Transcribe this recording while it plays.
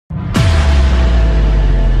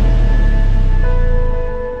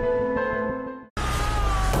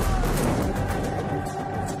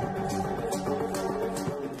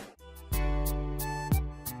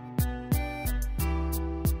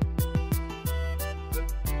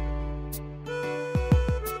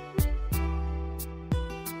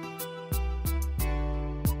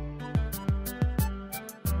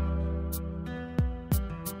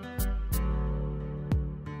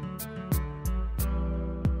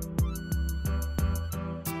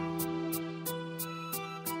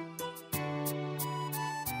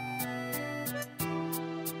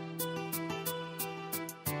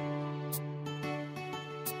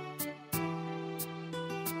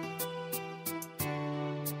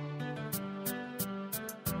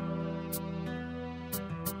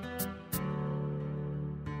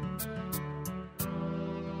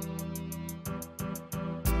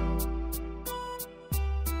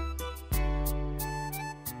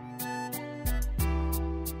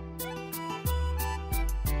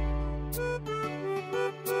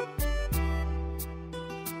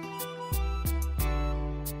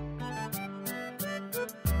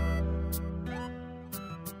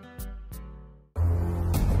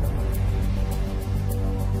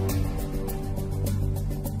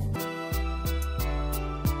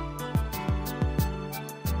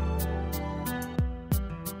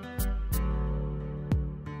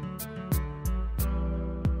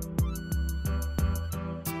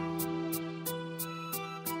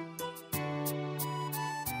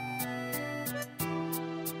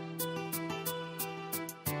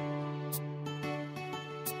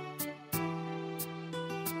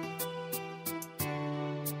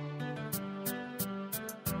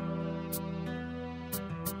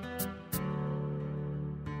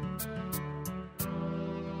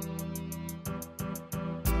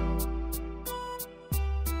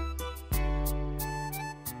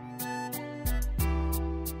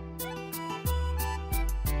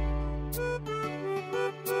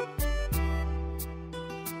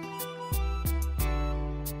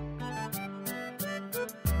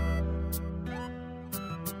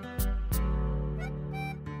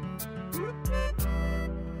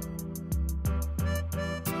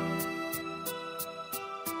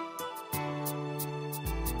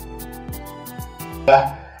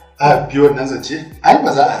A biyo wannan zance ai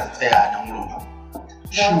ba za a tsaya a nan wurin ba.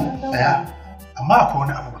 Shin tsaya amma akwai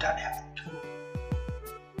wani abu guda ɗaya.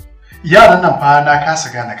 Yaran nan fa na kasa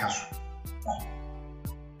gane kansu.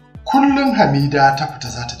 Kullum Hamida ta fita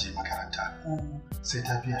za ta je makaranta sai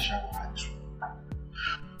ta biya shagon Hamisu.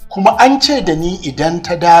 Kuma an ce da ni idan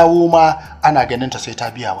ta dawo ma ana ganin ta sai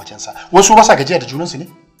ta biya wajensa. Wasu ba sa gajiya da junansu ne?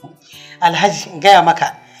 Alhaji in gaya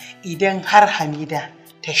maka idan har Hamida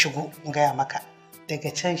ta shigo in gaya maka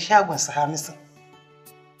daga can shagon su Hamisu.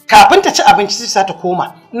 Kafin ta ci abinci sai ta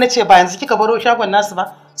koma. Na ce ba yanzu kika baro shagon nasu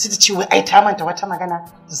ba sai ta ce wai ai ta manta wata magana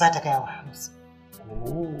za ta gaya wa Hamisu.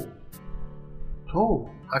 To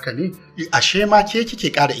haka ne ashe ma ke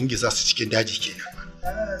kike ƙara ingiza su cikin daji kenan.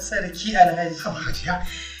 Sarki Alhaji. Hajiya.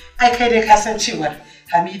 Ai kai dai ka san cewa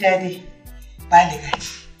Hamida dai baliga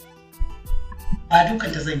ce. Ba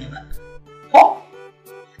dukanta zan yi ba. Ko?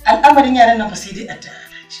 Al'amarin yaran nan fa sai dai addu'a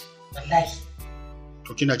Alhaji. Wallahi.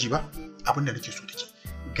 To kina ji ba? Abin da nake so take.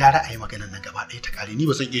 Gara a yi maganar nan gaba ɗaya ta kare ni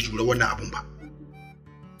ba zan iya jure wannan abun ba.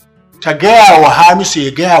 Ta gaya wa Hamisu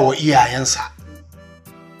ya gaya wa iyayensa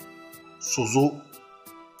su zo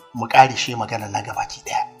mu ƙare shi maganar nan gabaki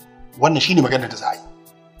ɗaya. Wannan shine maganar da za a yi.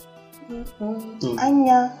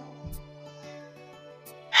 Anya.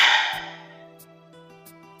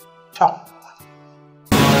 To.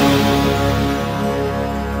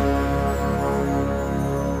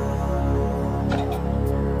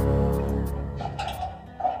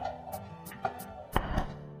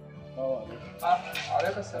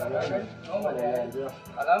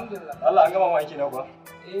 Alhamdulillah. Allah an gama maki na kuwa.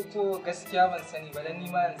 To gaskiya ban sani ba dan ni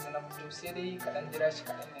ma yanzu na fito sai dai kaɗan jira shi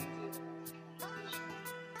kaɗan yanzu.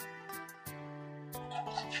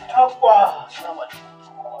 Akwa.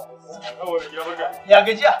 Ya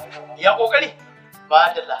gajiya? Ya kokari?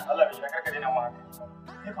 Ba dalla. Allah bai shaka ka daina mu haka.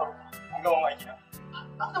 Me faru? An gama maki na.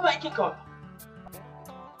 An gama aikin kawai.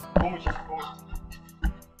 Ko mu shi.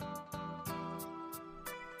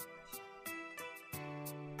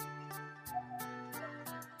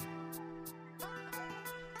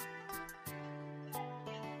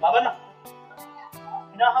 Baban nan,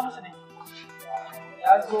 ina Hamisu ne?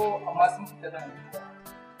 Ya zo amma sun fita nan.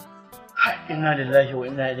 Inna lillahi wa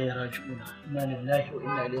inna ilaihi raji'un. Inna lillahi wa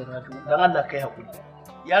inna ilaihi raji'un. Dan Allah kai hakuri.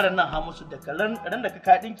 Yaron nan Hamisu da ran da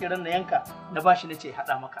ka dinki ran na yanka na bashi nace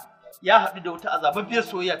hada maka. Ya haɗu da wata azababbiyar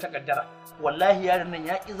soyayya ta kaddara. Wallahi yaron nan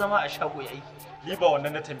ya ki zama a shago ya aiki. Ni ba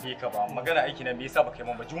wannan na tambaye ka ba. Magana aiki na me yasa baka yi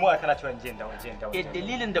mun ba? Juma'a kana cewa in dawo.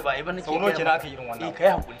 Dalilin da ba yi ba nake. Sauno kenan aka yi irin wannan. Kai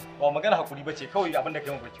hakuri. Ba magana hakuri bace kawai abin da kai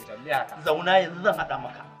mun ba kyauta. Me haka? Zauna yanzu zan hada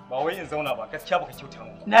maka. Ba wai in zauna ba, gaskiya baka kyauta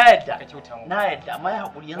mu. Na yadda. Ka kyauta mu. Na yadda, amma ya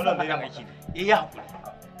hakuri yanzu zan hada maka. aiki ne. Ya hakuri.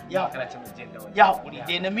 Ya kana cewa in dawo. Ya hakuri,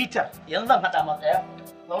 dai na mitar. Yanzu zan hada maka ya.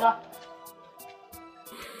 Zauna.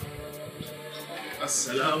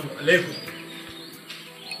 Assalamu alaikum.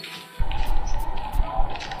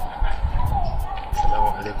 Assalamu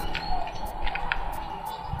alaikum.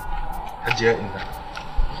 Hajiya inna.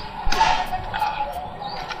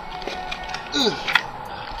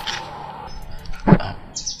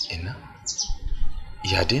 Inna?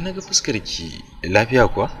 Ya dai naga fuskar ki lafiya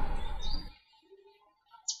kuwa?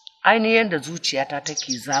 Ainihin da zuciyata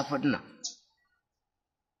take zafin nan.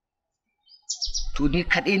 To ni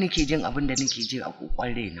kaɗai nake jin abin da nake ji a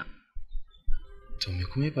kokon raina. To me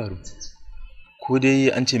kuma ya faru? Ko dai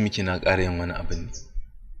an ce miki na ƙara yin wani abin ne?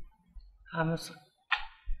 Hamisu,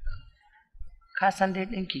 ka san dai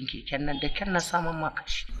ɗinkin keken nan da kyan na samun maka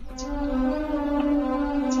shi.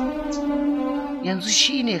 Yanzu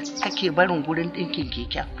shi ne kake barin gurin ɗinkin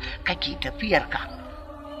keken kake tafiyarka.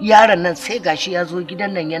 Yaron nan sai gashi ya zo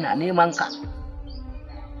gidan nan yana neman ka.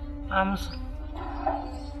 Hamisu,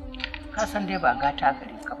 ka san dai ba gata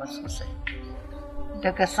gare ka ba sosai.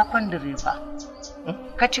 Daga sakandare fa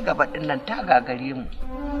ka ci gaba din nan ta gagare mu.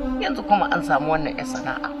 Yanzu kuma an samu wannan ya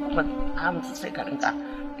sana'a kuma Hamisu sai ka rinka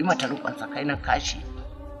yi mata rukun sakai na kashi.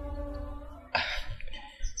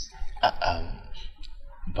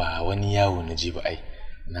 Ba wani yawo na je ba ai,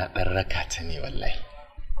 na ɗan raka ta ne wallahi.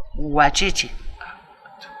 Wace ce?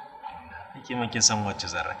 Nake man kin san wacce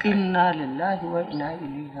zan raka. Inna lillahi wa inna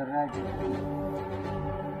ilaihi raji'un.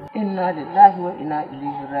 Inna lillahi wa inna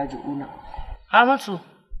ilaihi raji'un. Hamisu,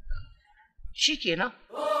 shikenan.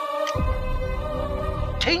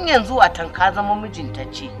 Tun yanzu a tanka zama mijinta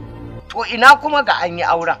ce. To ina kuma ga an yi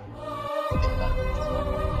auren?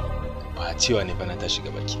 Ba cewa ne fa na tashi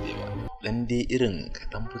gaba ki dai ba. Dan dai irin ka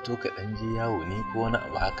dan fito ka dan je yawo ne ko wani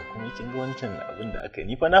abu haka kuma kin ga wancan abin da aka yi.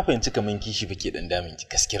 Ni fa na fahimci kaman kishi fa ke dan damin ki,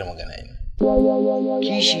 gaskiyar magana ina.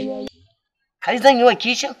 Kishi? Kai zan yi wa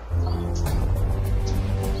kishin?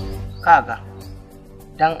 Kaga,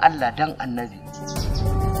 dan Allah dan Annabi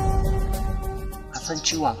ka san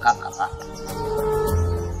ciwon kanka fa.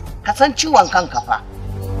 Ka san ciwon kanka fa.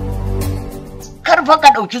 Kar fa ka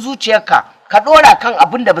ɗauki zuciyarka ka ɗora kan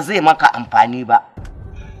abin da ba zai maka amfani ba.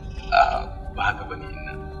 Ba haka bane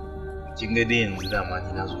ina. Kin ga dai yanzu dama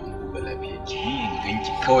ni na zo in duba lafiyar ki, ni in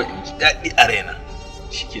ganki kawai in ji daɗi a raina.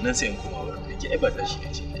 Shikenan sai in koma wurin da ke ai ba ta shi ne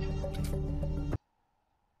ce.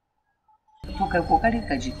 To kai kokari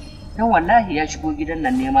ka ji. Dan wallahi ya shigo gidan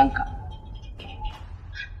nan neman ka.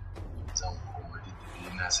 Zan koma da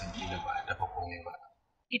na san kila ba a dafa komai ba.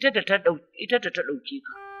 Ita da ta ɗauke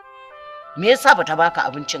ka. Me yasa bata baka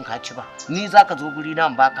abincin ka ci ba? Ni zaka zo guri na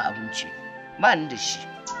in baka abinci. Ba ni da shi.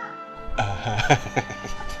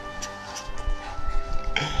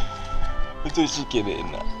 Ito shi ke da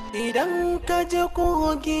ina. Idan ka je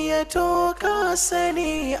kogi ya to ka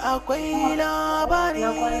sani akwai labari.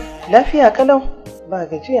 Lafiya kalau ba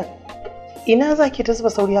gajiya. Ina za ki ta zuba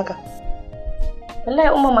sauri haka?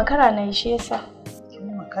 Wallahi umma makara na yi shi yasa. Kin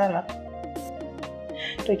makara?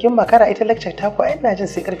 To kin makara ita lecture ta ku ai ina jin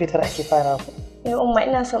sai karfe 9 ake fara ku. Umma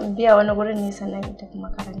ina son in biya wani gurin ne sannan in tafi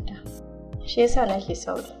makaranta. Shi yasa nake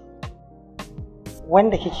sauri.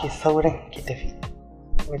 Wanda kike saurin ki tafi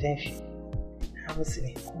wajen shi. Hamisu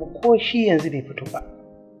ne kuma ko shi yanzu bai fito ba.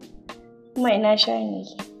 Kuma ina shayi ne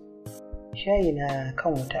ki. Shayi na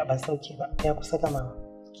kan wuta ban sauke ba ya kusa gamawa.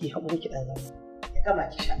 Ki haƙuri ki ɗan zama. Ya gama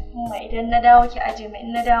ki sha. Umma idan na dawo ki aje mai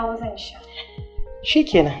in na dawo zan sha.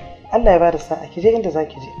 Shikenan. Allah ya bada sa'a ki je inda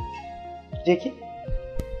zaki je. Je ki?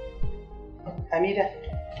 Hamida.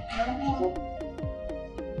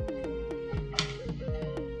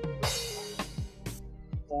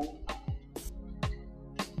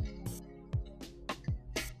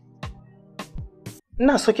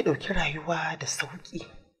 Ina so ki ɗauki rayuwa da sauƙi.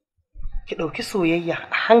 Ki ɗauki soyayya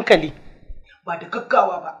a hankali ba da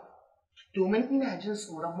gaggawa ba. Domin ina jin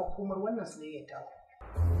tsoron makomar wannan soyayya ta.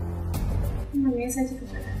 Me yasa kika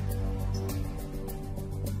faɗa?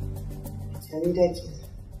 Hamida ke.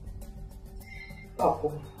 Ba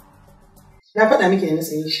komai. Na faɗa miki da na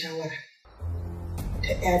sayi shawara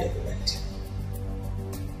ta ɗaya da ubanta.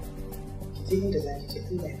 Ki je inda za ki je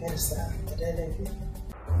Allah ya bada sa'a da lafiya.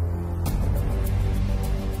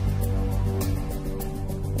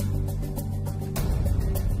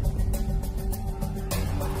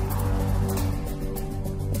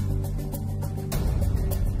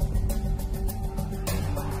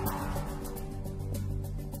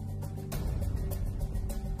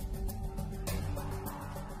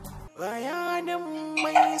 Bayanin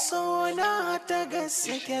mai sona ta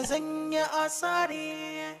gaske zanya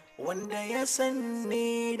asare wanda ya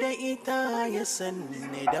sanni da ita ya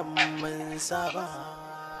sanni dan mun saba.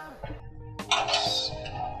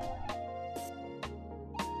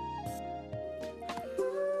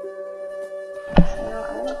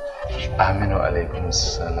 Aminu alaikum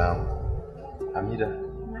salam. Hamida.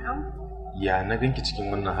 Na'am. Ya na ganki cikin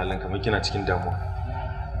wannan halin kamar kina cikin damuwa.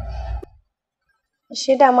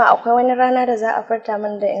 Shi dama akwai wani rana da za a furta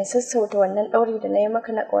min da in sassauta wannan ɗauri da na yi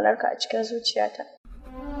maka na ƙaunarka a cikin zuciyata.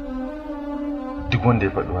 Duk wanda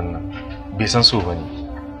ya faɗi wannan bai san so ba ne,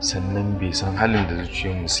 sannan bai san halin da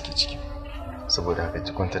zuciyoyinmu suke ciki. Saboda haka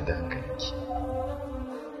ki kwantar da hankalinki.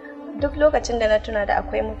 Duk lokacin da na tuna da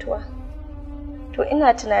akwai mutuwa, to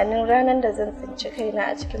ina tunanin ranar da zan tsinci kaina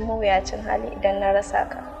a cikin mawuyacin hali idan na rasa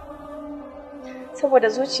ka. Saboda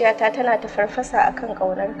zuciyata tana ta farfasa akan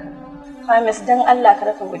ƙaunarka. Hamis, don Allah ka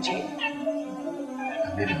raka guje ni.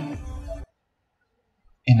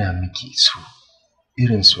 Ina miki so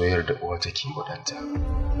irin soyayyar da uwa take wadanta.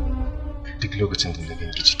 Duk lokacin da na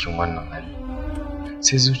ganki cikin wannan hali,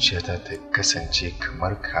 sai zuciyata ta kasance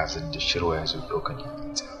kamar kazar da shirwa ya zo ɗaukar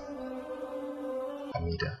yayinta.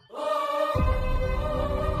 Hamida,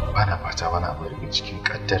 bana fata wani abu daga cikin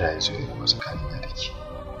kaddara ya zo ya kuma tsakanina da ke.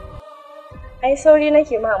 Ai sauri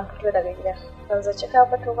nake ma in fito daga gida. Ban zaci ka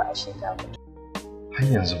fito ba a shi ka fito. Har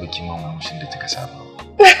yanzu baki man murmushin da kika saba.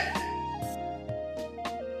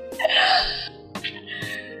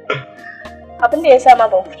 Abin da ya sa ma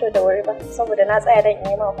ban fito da wuri ba saboda na tsaya dan in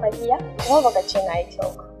yi ma kwalliya kuma baka ce na yi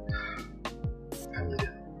kyau ba. Hamida,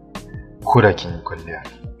 ko da kin yi kwalliya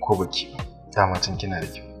ko baki ba, dama tun kina da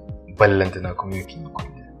kyau. Ballanta na kuma yau kin yi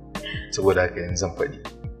kwalliya. Saboda haka yanzu zan faɗi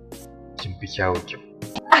kin fi kyau.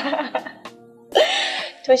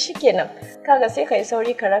 To shikenan, kaga sai ka yi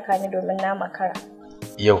sauri ka raka ni domin na makara.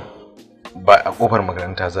 Yau ba a kofar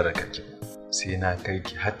makaranta zan raka ki, sai na kai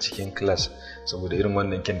ki har cikin class saboda irin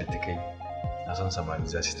wannan kyan da ta kai. Na san samari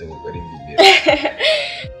za su ta kokarin bibiyar.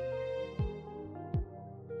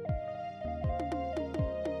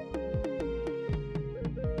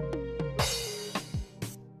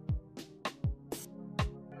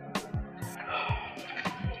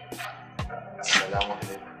 Salamu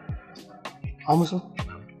alaikum. Hamisu,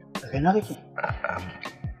 daga ina kake?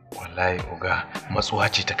 Wallahi oga, matsuwa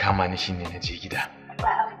ce ta kama ni shine na je gida.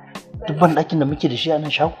 Duk ban ɗakin da muke da shi a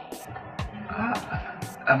nan shago?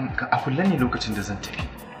 A kullum ne lokacin da zan tafi.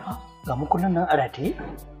 Ga mukullin nan a rataye?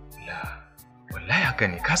 Wallahi haka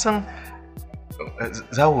ne, ka san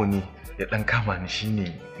zawo ne ya ɗan kama ni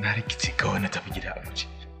shine na rikice kawai na tafi gida a guje.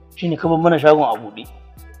 Shine ka bar mana shagon a buɗe.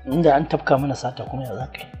 Inda an tafka mana sata kuma ya za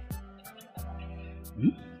ka yi?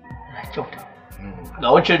 Kyauta.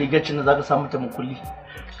 Ga wacce rigar cin da za ka sa mata mukulli.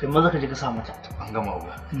 Kai maza ka je ka sa mata. An gama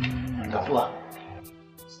uga. Zuwa.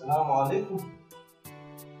 Assalamu alaikum.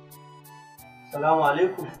 Assalamu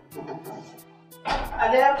alaikum.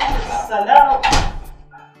 Alaikum assalam.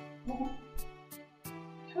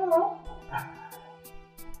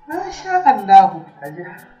 Masha Allah.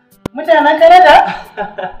 Mutanen Canada?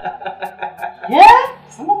 Ya?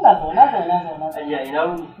 Bismillah, zauna. Ayya, ina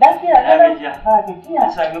wuni? Lafiya kalau. Ba gajiya.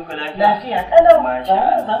 An sami ku lafiya? Lafiya kalau. Masha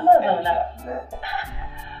Allah. Zauna.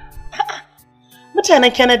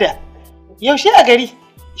 Mutanen Canada, yaushe a gari?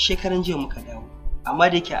 Shekaran jiya muka dawo. Amma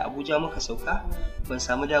da yake a Abuja muka sauka, ban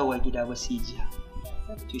samu dawowa gida ba sai jiya.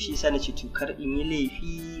 To shi yasa nace to kar in yi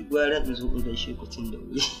laifi gwara in zo in gaishe ku tun da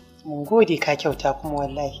wuri. Mun gode ka kyauta kuma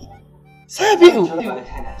wallahi. Sabi'u.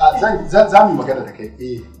 Za mu magana da kai.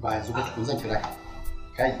 Ba yanzu ba tukun zan kira ka.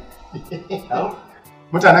 Kai.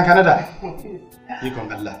 Mutanen Canada.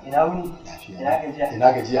 Ikon Allah. Ina wuni? Lafiya.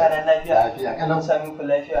 Ina gajiya. Lafiya kalau. Sami ku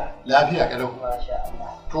lafiya. Lafiya kalau. Masha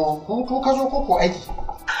Allah. To hutu ka zo ko aiki?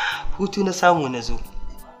 Hutu na samu na zo.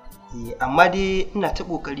 Amma dai ina ta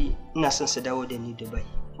kokari ina son su dawo da ni Dubai.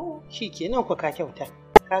 Shikenan ku ka kyauta.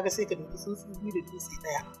 Kaga sai ka dauki sun biyu da dutse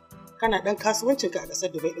daya. Kana dan kasuwancin ka a kasar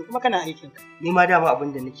Dubai din kuma kana aikin ka. Ni ma dama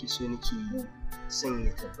abin da nake so nake son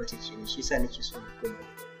ya tabbata kenan shi yasa nake so na koma.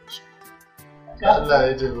 Allah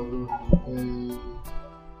ya tabbata.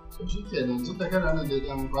 To shikenan tun da kana nan da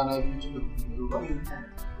dan kwana biyu tun da kuma ba.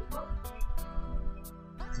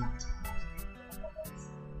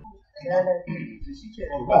 A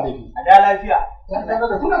da lafiya.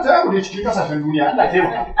 Kuna ta yawo ne cikin kasashen duniya. Allah ya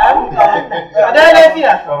taimaka. A da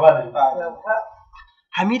lafiya.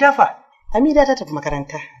 Hamida fa? Hamida ta tafi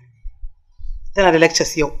makaranta. Tana da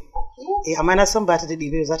lectures yau. Amma na san ba ta daɗe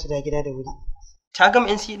bai za ta dawo gida da wuri. Ta gama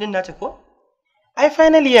NCE din nata ko? Ai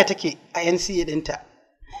final year take a NCE ɗinta.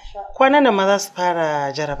 Kwanan nan ma za su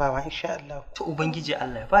fara jarabawa insha Allah. To ubangiji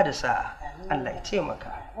Allah ya bada sa'a. Allah ya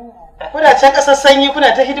taimaka. Kuna can ƙasar sanyi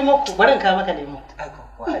kuna ta hidimar ku barin ka maka lemu.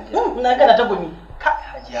 Na gana ta gumi.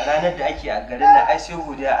 Hajiya ranar da ake a garin nan ai sai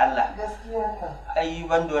godiya Allah. Gaskiya ka. Ai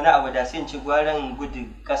ban da wani abu da sai in ci gwaran gudu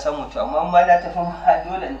ƙasar mutu amma ma na tafi ma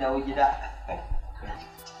dole in dawo gida.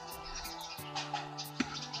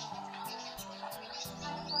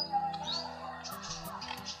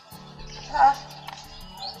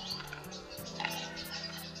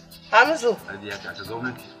 Hamsu. Hajiya ta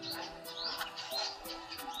gwamnati.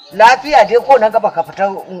 Lafiya dai ko na gaba ka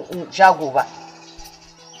fita shago ba.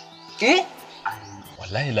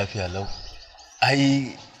 Wallahi lafiya lau.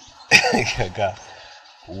 Ai kaga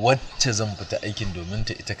wacce zan fita aikin domin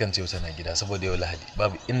ta ita kanta yau tana gida saboda yau Lahadi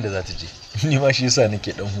babu inda za ta je. Ni ma shi yasa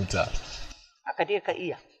nake dan huta. Haka dai ka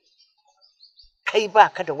iya. Kai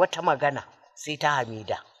baka da wata magana sai ta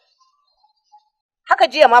Hamida. Haka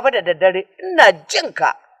jiya ma fa da daddare ina jin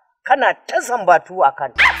ka kana ta sambatu a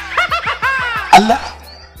kan.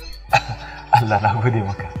 Allah na gode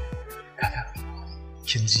maka. Kaka,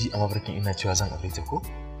 kin ji a mafarkin ina cewa zan aure ta ko?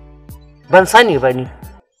 Ban sani ba ni.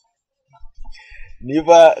 Ni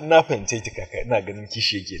ba na fahimce ki kaka, ina ganin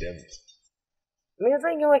kishi yake da miki. Me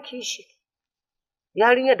zan yi wa kishi?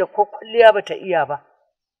 Yarinya da ko kulliya bata iya ba.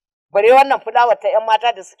 Bare wannan fulawar ta ƴan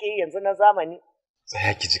mata da suke yi yanzu na zamani.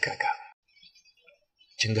 Tsaya ki ji kaka.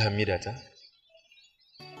 Kin ga Hamida ta?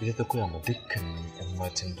 Ita ta koya ma dukkanin ƴan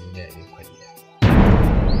matan duniya ne kwalliya.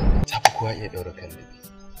 Ta fi kowa iya ɗaura kallabi.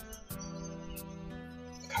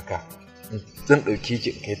 Kaka, zan ɗauke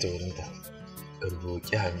ki kai ta wurinta.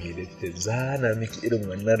 Roƙi Hamida ta zana miki irin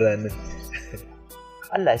wannan ranar.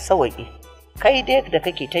 Allah ya sawaƙe. Kai dai da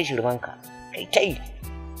kake ta shirmanka, kai ta yi.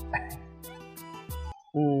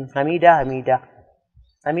 Hamida.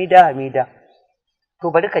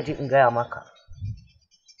 To bari ka ji in gaya maka.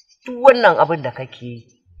 Duk wannan abin da kake yi,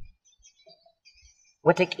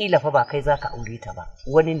 wataƙila fa ba kai za ka aure ta ba,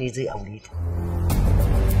 wani ne zai aure ta.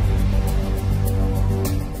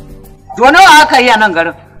 To nawa aka yi a nan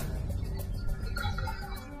garin? Kaka,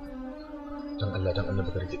 don Allah don Allah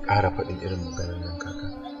bakar ki ƙara faɗin irin maganar nan kaka.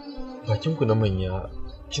 Bakin ku na manya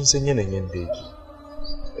kin san yanayin yadda yake.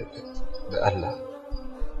 Da Allah.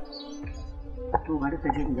 To bari ka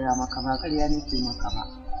ji in gaya maka ba ƙarya nake maka ba.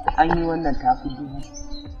 an yi wannan tafi dubu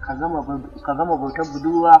ka gama bautar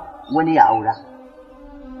budurwa wani ya aura.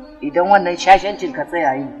 Idan wannan shashancin ka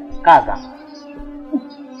tsaya yi kaga.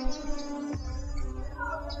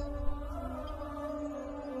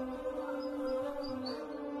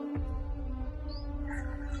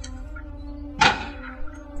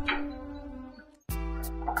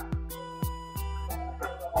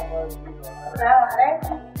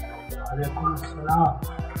 Alaikum salam.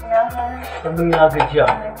 Sannu ya gajiya.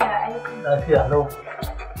 Lafiya lau.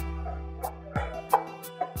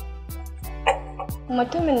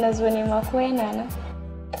 Mutumin na zo nema ko yana nan?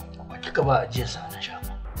 Ba kika ba ajiyarsa na sha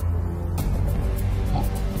ba.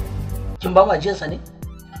 Kin ba ajiyarsa ne?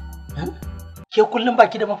 Ke kullum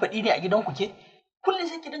baki da mafaɗi ne a gidanku ke? Kullum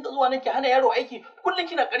sai ki dinga zuwa nan ki hana yaro aiki, kullum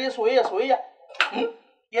kina ƙarya soyayya.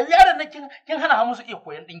 Yanzu yaron nan kin hana musu iya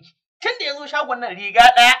koyan ɗinki. Tun da ya zo shagon nan riga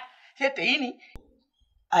ɗaya sai ta yi ni.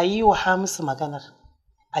 A yi wa Hamisu maganar,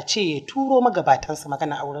 a ce ya turo magabatansa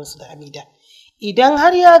magana a wurinsu da Hamida. Idan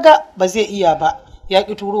har ya ga ba zai iya ba, ya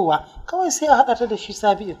ƙi turowa, kawai sai a haɗa ta da shi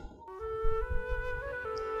Sabi'u.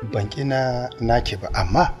 Ban ƙina nake ba,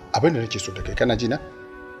 amma abin da nake so da kai kana ji na?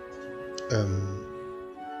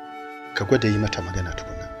 Ka gwada yi mata magana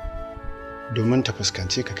tukuna. Domin ta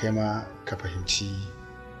fuskance ka kai ma ka fahimci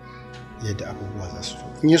yadda abubuwa za su zo.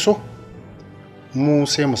 In yi so, mu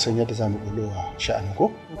sai mu san yadda za mu bulowa sha'anin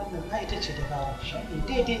ko? Wannan ma ita ce dabarar sha'ani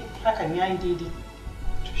daidai, hakan ya yi daidai.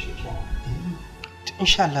 To shi kenan.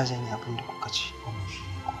 Insha Allah zan yi abin da kuka ce.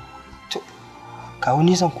 To, kawo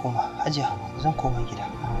ni zan koma, Hajiya zan koma gida.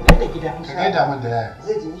 Gaida gida. Ka gaida min da yaya.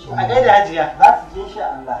 Zai ji shi. A gaida Hajiya. Za su je insha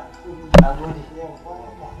Allah. Na gode.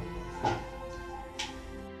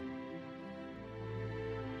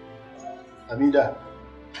 Hamida.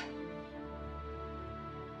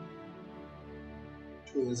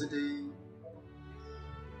 To yanzu dai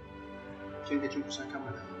kin ga kin kusan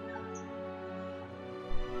kammala.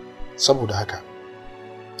 Saboda haka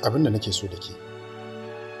abin da nake so da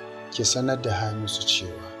ke sanar da Hamisu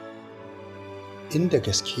cewa inda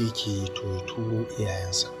gaske yake to ya turo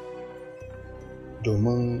iyayensa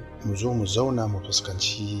domin mu zo mu zauna mu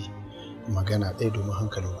fuskanci magana ɗaya domin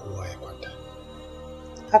hankalin kowa ya kwanta.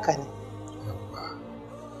 Haka ne.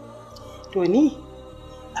 To ni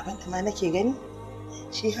abin da ma nake gani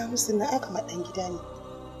shi Hamisu na aka ɗan gida ne.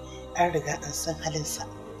 An riga an san halinsa,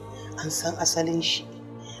 an san asalin shi,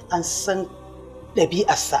 an san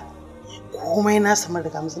ɗabi'arsa, komai nasa mun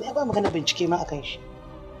riga musu ne ba magana bincike ma akan shi.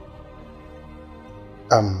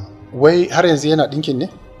 Wai har yanzu yana ɗinkin ne?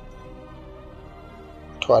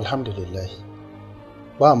 To alhamdulillah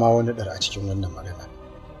ba ma wani ɗar a cikin wannan magana.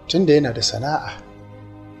 Tunda yana da sana'a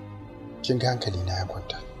kin ga hankali na ya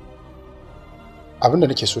kwanta. Abinda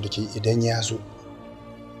nake so da ke idan ya zo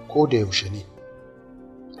ko da yaushe ne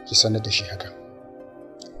ki sanar da shi hakan.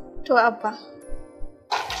 To abba.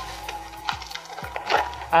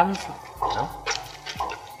 Amsa.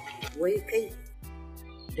 Wai kai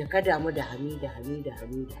da ka damu da Hamida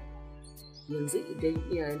yanzu idan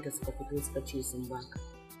iyayenta suka fito suka ce sun baka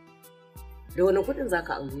da wani kudin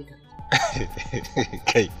zaka aure ta?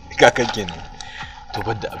 Kai kakan kenan to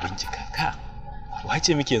bar da abinci kaka.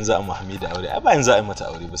 Wace muke yanzu a Hamida aure? Ai ba yanzu a yi mata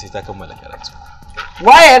aure ba sai ta kammala karatu.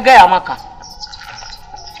 Waye ya gaya maka?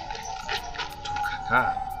 To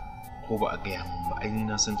kaka ko ba a gaya min ba ai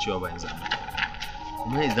na san cewa ba yanzu a mata aure.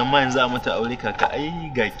 Kuma idan ma yanzu a mata aure kaka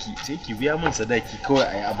ai gaki sai ki biya min sadaki kawai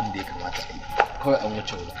ayi abin da ya kamata a yi. Kawai an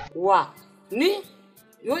wuce wurin. Wa ni?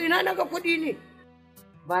 Yo ina naga kuɗi ne.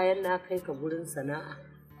 Bayan na kai ka gurin sana'a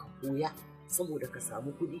ka koya saboda ka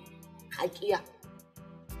samu kuɗi ka kiya.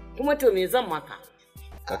 Kuma to me zan maka?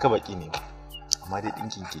 Kaka baki ne amma dai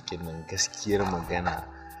dinkin keken nan gaskiyar magana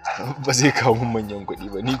ba zai kawo min manyan kuɗi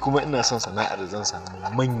ba. Ni kuma ina son sana'ar zan samu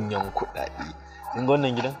manyan kuɗaɗe. Kin ga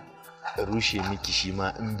wannan gidan? Ka rushe miki shi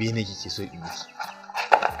ma in bene kike so in miki.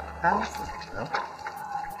 Hamsu.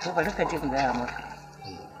 To bari ka jin gaya maka.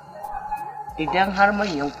 Idan har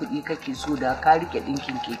manyan kuɗi kake so da ka rike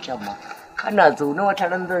ɗinkin keken ma kana zaune wata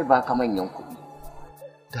ran zai baka manyan kuɗi.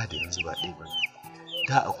 Da yanzu ba ɗaya ba.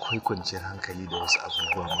 Da akwai kwanciyar hankali da wasu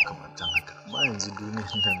abubuwa makamantan haka. Amma yanzu duniyar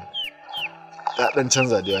nan ta ɗan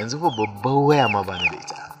canza da yanzu ba babbar waya ma bani da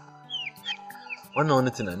ita. Wannan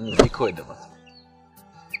wani tunani ne kawai daban.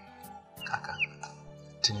 Kaka,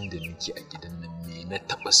 tun da nake a gidan nan me na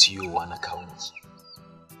taɓa siyowa na kawo miki?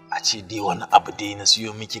 A ce dai wani abu dai na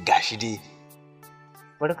siyo miki gashi dai.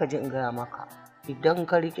 Bari ka ji in gaya maka idan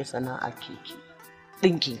ka rike sana'a keke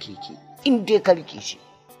ɗinkin keke in dai ka rike shi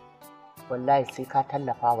wallahi sai ka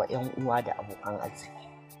tallafa wa 'yan uwa da abokan arziki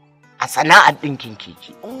a sana'ar ɗinkin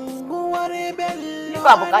keke. Ni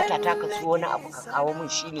ba bukata ta ka siyo wani abu ka kawo min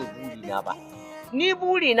shine burina ba. Ni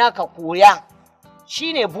burina ka koya,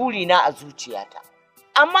 shine burina a zuciyata.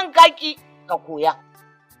 Amma kaki ka koya.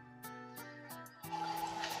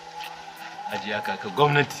 Hajiya kaka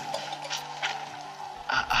gwamnati.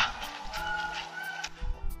 A'a.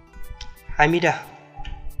 Hamida,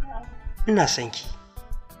 ina son ki.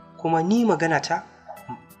 Kuma ni magana ta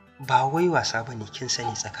ba wai wasa bane, kin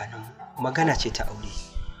sani tsakaninmu. Magana ce ta aure.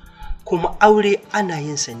 Kuma aure ana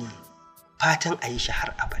yin sa ne fatan a yi shi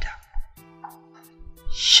har abada.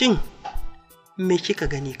 Shin me kika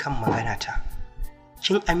gani kan magana ta?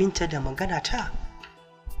 Kin aminta da magana ta?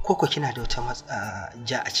 Ko kina da wata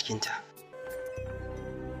ja a cikinta?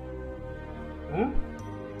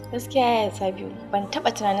 Gaskiya ya Sabiu, ban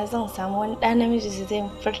taɓa tunanin zan samu wani ɗa namiji da zai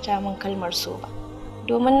furta min kalmar so ba.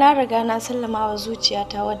 Domin na riga na sallama wa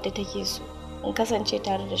zuciyata wadda take so in kasance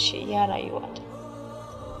tare da shi iya rayuwata.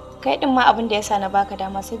 Kai ɗin ma abin da ya sa na baka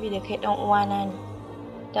dama saboda kai ɗan uwana ne.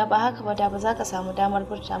 Da ba haka ba da ba za ka samu damar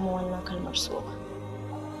furta min wannan kalmar so ba.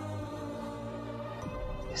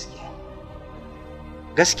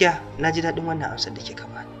 Gaskiya na ji daɗin wannan amsar da kika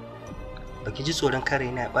bani. Baki ji tsoron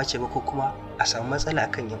kare na ya ɓace ba ko kuma a samu matsala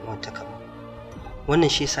akan yan uwantaka ba. Wannan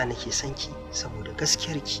shi yasa nake son ki saboda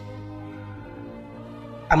gaskiyarki.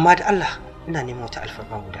 Amma da Allah ina neman wata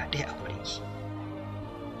alfarma guda ɗaya a gurin ki.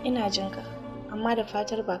 Ina jin ka, amma da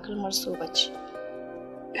fatar ba kalmar so bace.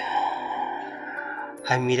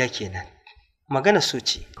 Hamida kenan. Magana so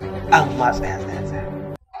ce, amma tsaya.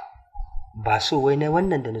 Ba so wai na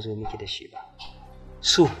wannan da na zo miki da shi ba.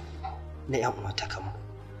 So na yan uwantaka mu.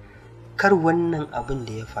 Kar wannan abin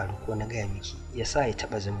da ya faru ko na gaya miki ya sa ya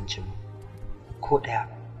taɓa zumuncin mu ko ɗaya.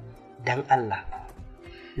 Dan Allah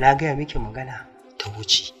na gaya miki magana ta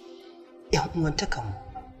wuce. Yan uwantakan mu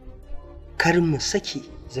kar mu saki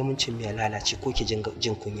zumuncin mu ya lalace ko ki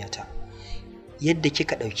jin kunyata. Yadda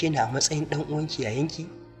kika ɗauke ni a matsayin ɗan uwanki yayanki,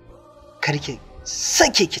 kar ki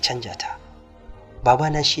sake ki canja ta.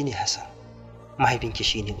 Babana shine Hassan, mahaifinki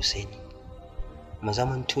shine Usaini. Mu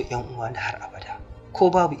zamanto yan uwa na har abada. Ko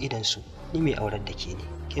babu idan su ni mai aurar da ke ne.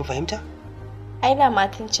 Kin fahimta? Ai da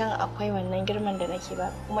matan can akwai wannan girman da nake ba,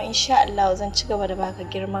 kuma insha Allah zan ci gaba da baka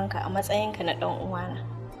girman ka a matsayinka na dan uwana.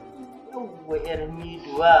 Yawwa yar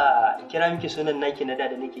miduwa, kira miki sunan naki na da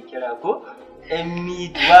nake kira ko? Yan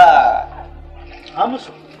miduwa.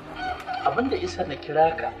 Hamisu, abinda isa na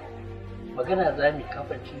kira ka magana za mu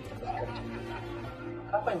kafance ta fuskanci.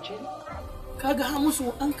 Kafance ne? Kaga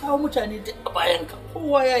Hamisu an kawo mutane duk a bayan ka,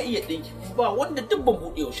 kowa ya iya dinki, ba wanda duk ban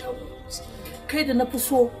buɗe wa shago. Kai da na fi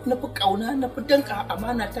so, na fi ƙauna, na fi danka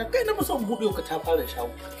amana ta, kai na fi son buɗe ka ta fara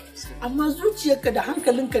shago. Amma zuciyarka da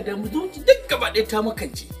hankalinka da zuci duk gaba ɗaya ta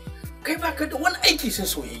makance. Kai baka da wani aiki sai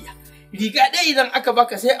soyayya. Riga ɗaya idan aka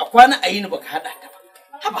baka sai a kwana a yini baka haɗa ta ba.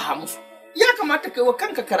 Haba Hamisu, ya kamata kai wa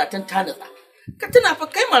kanka karatun tanatsa. Ka tuna fa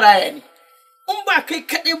kai maraya ne. In ba kai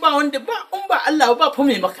kaɗai ba wanda ba, in ba Allah ba fa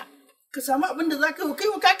mai maka. Ka samu abin da za ka yi kai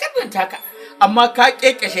wa kakar taka, amma ka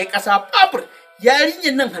kekashe ƙasa fafur.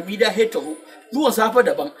 Yarinyar nan Hamida Hetaho zuwa safe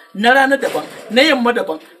daban, na rana daban, na yamma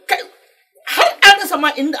daban, kai har an rasa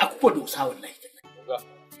ma inda aka kufa dosa wallahi.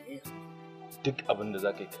 Duk abin da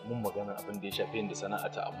za ka yi mun magana abin da ya shafi da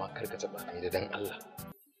sana'ata, amma kar ka taɓa ni da dan Allah.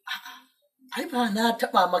 Ai ba na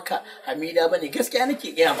taɓa maka Hamida bane, gaskiya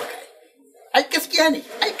nake gaya maka. Ai gaskiya ne,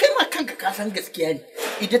 ai kai ma kanka ka san gaskiya ne.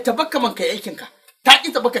 Idan ta baka man kai aikin ka, ta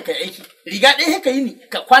ƙi ta baka kai aiki, riga ɗaya ka yi ni,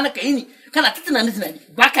 ka kwana ka yi ni, kana ta tunani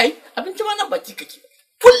ba ka yi, abinci ma nan baki kake.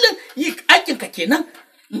 Kullum yi aikin ka kenan,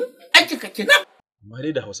 aikin ka kenan. Amma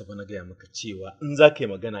dai da Hausa fa na gaya maka cewa in za ka yi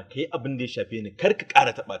magana ka yi abin da ya shafe ni, kar ka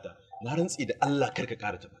ƙara taɓa ta. Na rantsi da Allah kar ka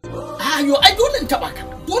ƙara taɓa ta. Yo ai dole in taɓa ka,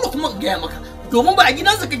 dole kuma in gaya maka, domin ba a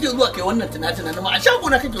gidansa kake zuwa kai wannan tunanin ma, a shago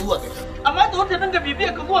na kake zuwa kai. Amma da wata dinga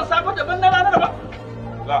bibiyar ka zuwa safe daban na rana daban.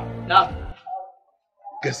 Na.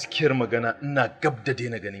 Gaskiyar magana ina gab da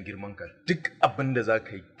daina ganin girman ka. Duk abin da za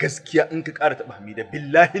ka yi gaskiya in ka ƙara taɓa Hamida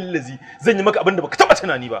billahi lazi zan yi maka abin da baka taɓa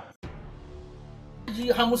tunani ba.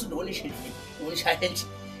 Ji Hamisu da wani shirki, wani shahenci.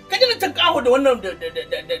 Ka ji na tankaho da wannan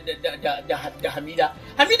da Hamida.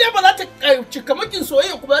 Hamida ba za ta cika makin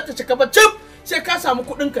soyayya kuma za ta cika ba cif sai ka samu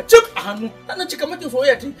kuɗin ka cif a hannu. Sannan cika makin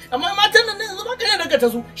soyayya ta. Amma matan nan ne yanzu ba ka yana daga ta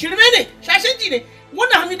su. Shirme ne, shashenci ne.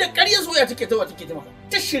 Wannan Hamida ƙarya soyayya take ta maka.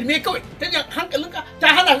 Ta shirme kawai, ta jan hankalinka ta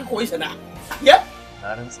hana ka koyi sana'a. Ya?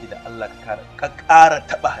 Na rantsi da Allah ka ƙara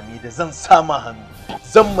taɓa Hamida zan sa ma hannu.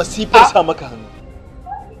 Zan masifar sa maka hannu.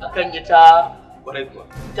 Akan ita Ƙwarai kuwa.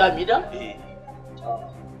 Ita Hamida? Eh.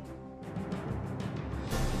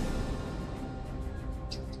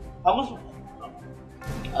 Hamisu.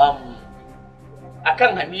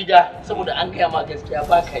 Akan Hamida saboda an gaya ma gaskiya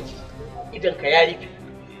ba ka ji. Idan ka ya rufe,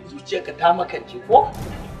 zuciyarka ta makance ko?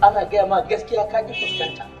 Ana gaya ma gaskiya ka ki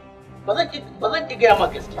fuskanta. ba zan ki gaya ma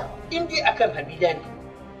gaskiya. In dai akan Hamida ne,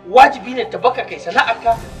 wajibi ne ta baka kai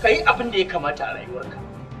sana'arka ka yi abin da ya kamata a rayuwarka.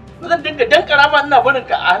 Ba zan dinga dankara ma ina barin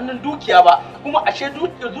ka a hannun dukiya ba, kuma ashe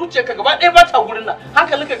zuciyarka gaba ɗaya ba ta gurin nan,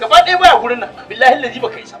 hankalinka gaba ɗaya baya gurin nan. Billahi lazi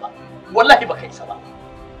baka isa ba, wallahi baka isa ba.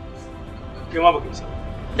 Kai ma baka isa ba.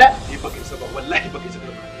 Da ni baka isa ba, wallahi baka isa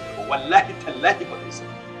ba. Wallahi tallahi baka isa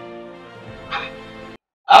ba.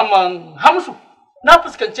 Amman Hamsu, na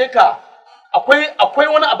fuskance ka akwai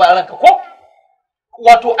wani abu a ranka ko?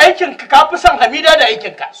 Wato aikin ka fi son Hamida da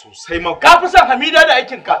aikin ka. Sosai ma. Ka fi son Hamida da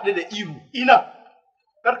aikin ka. Da ihu. Ina.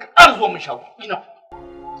 Kar ka ƙara zo mun shago.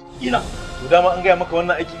 Ina. To dama an gaya maka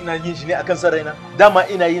wannan aiki ina yin shi ne akan san raina. Dama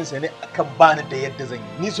ina yin sa ne akan bani da yadda zan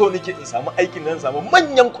yi. Ni so nake in samu aikin nan samu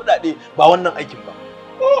manyan kuɗaɗe ba wannan aikin ba.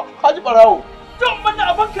 Oh, Haji Barawo. Don banda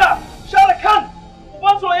abinka. Share kan.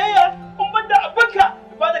 Uban soyayya. Kun banda abinka.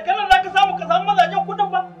 Ba da kanan zaka samu mazajen kuɗin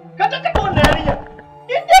ba. Ka ta kaɗa wannan yarinya.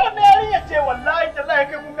 In dai wannan yarinya ce wallahi tallahi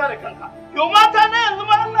kai kuka da kanka. Yo mata na yanzu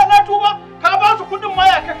ma Allah na tuba ka ba su kudin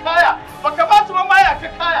maya ka kaya baka ba su ma maya ka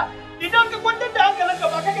kaya idan ka kwantar da hankalinka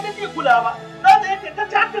ba ka ga kula ba za ta yi ta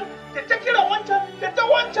chatin ta kiran wancan ta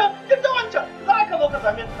wancan za ka zo ka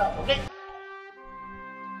same ta ko dai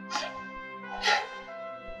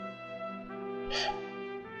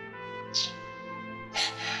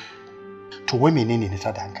to wai menene ne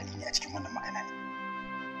ta da hankali ne a cikin wannan magana ne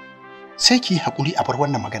sai ki hakuri a bar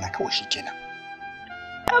wannan magana kawai shikenan.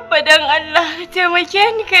 Abba dan Allah taimake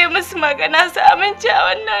ni kai musu magana su amince a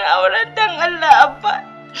wannan auren dan Allah Abba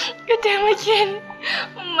ka taimake ni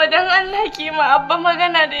amma dan Allah ki ma Abba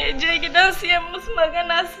magana da ya je gidan su ya musu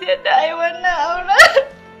magana su yadda ai wannan auren.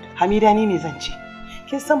 Hamida ni ne zan ce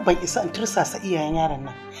kin san ban isa in tursasa iyayen yaron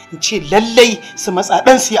nan in ce lallai su matsa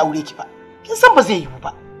dan su ya aure ki ba kin san ba zai yiwu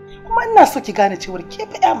ba kuma ina so ki gane cewa ke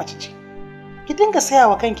fa ya mace ce ki dinga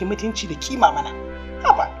sayawa kanki mutunci da kima mana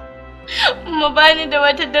haba. Mu bani da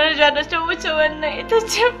wata daraja da ta wuce wannan ita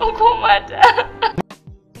ce makomata.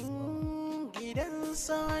 Gidan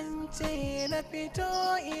sance na fito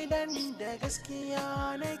idan da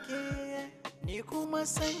gaskiya nake ni kuma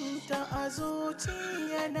santa a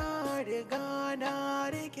zuciya na riga na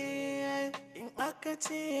rike in aka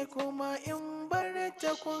ce kuma in bar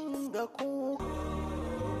ta kunga ku.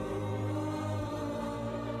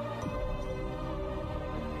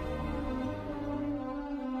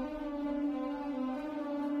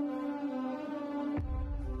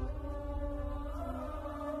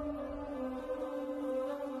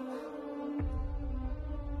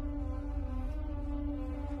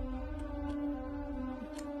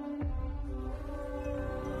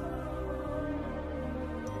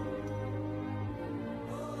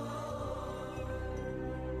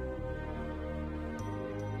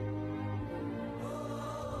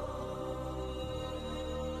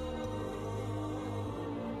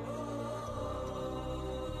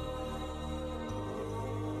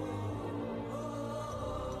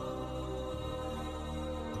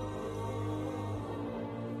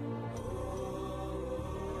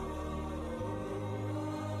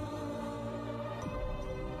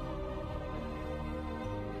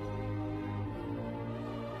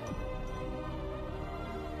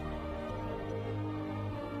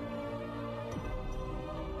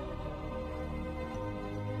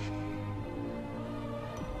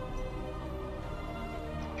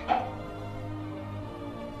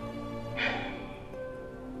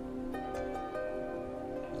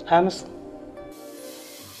 Hamisu,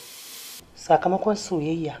 sakamakon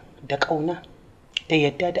soyayya da ƙauna da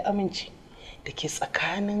yadda da aminci da ke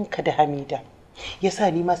tsakaninka da Hamida ya sa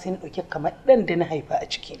ni ma sai na ɗauki kamar ɗan da na haifa a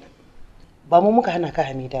cikina. Ba mu muka hana ka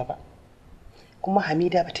Hamida ba, kuma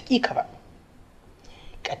Hamida ba ta ƙi ka ba.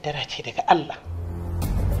 Ƙaddara ce daga Allah.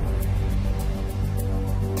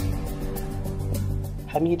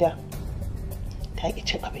 Hamida ta ƙi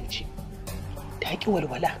cin abinci, ta ƙi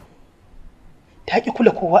walwala. Ta ki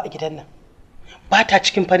kula kowa a gidan nan, ba ta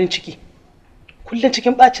cikin farin ciki, kullum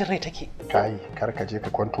cikin bacin rai take. Kai kar ka je ka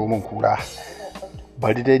kwanto min kura,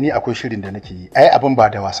 bari dai ni akwai shirin da nake yi, ai abin ba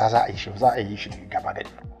da wasa za a yi shi, za a yi shi gaba da ni.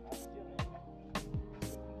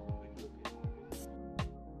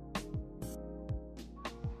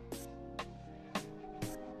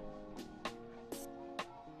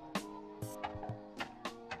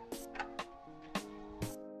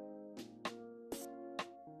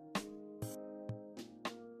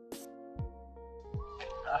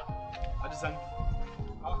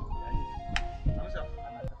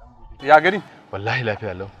 Ya gari? Wallahi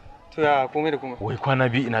lafiya lau. To ya komai da komai. Wai kwana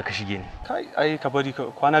biyu ina ka shige ni. Kai ai ka bari ka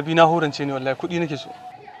kwana biyu na horance ne wallahi kuɗi nake so.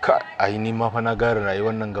 Ka ai ni ma fa na gara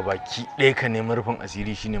rayuwar nan gabaki ɗaya ka neman rufin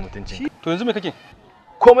asiri shine mutuncin. To yanzu me kake?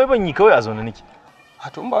 Komai ban yi kawai a zaune nake. A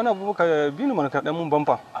to in ba wani abu ka bi ni mana ka dan mun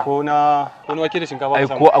bamfa ko na wake da shinkafa. Ai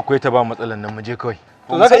ko akwai ta ba matsalan nan mu je kawai.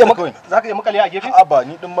 To zaka iya makale a gefe? A ba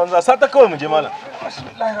ni din banza sa ta kawai mu je malam.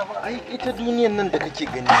 Ai ita duniyan nan da kake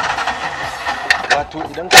gani. Wato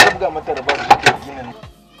idan ka rabga mata da babu zaka gina.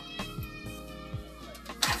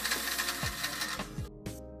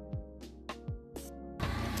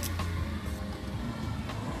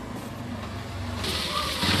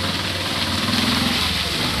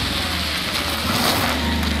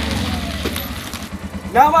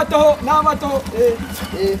 Na ma taho.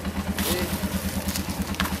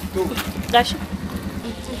 To. Gashi.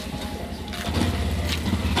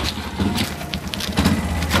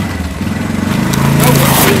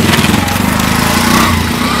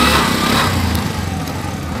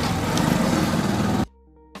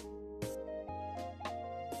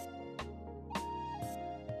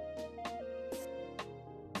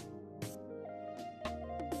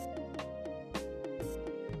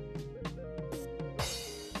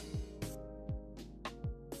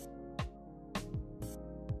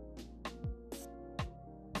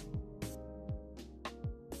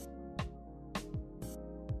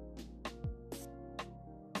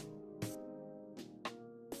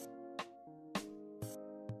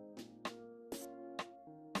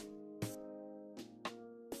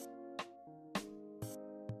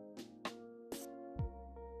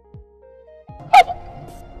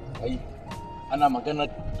 Ai ana magana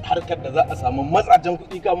harkar da za a samu matsajen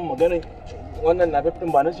kuɗi kamun magana wannan na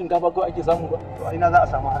fiftin ba na shinkafa ko ake samu ba. To ina za a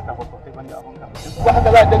samu harka babba kai banda abun ka. Ba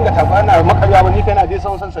haka za a dinga taba na makarya ba ni kana dai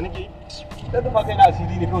son sa nake. Dan fa kai na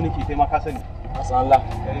asiri ne kawai nake kai ma ka sani. Asan Allah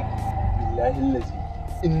billahi lazi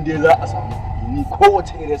in dai za a samu ni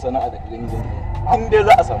kowace irin sana'a da gani zan yi. In dai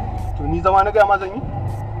za a samu to ni zama na ga ma zan yi.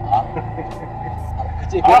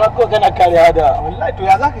 Ce kai ma ko kana kariya da wallahi to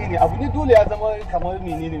ya zaka yi ne abu ne dole ya zama kamar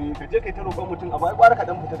menene ne ka je kai ta roƙon mutum amma ai gwara ka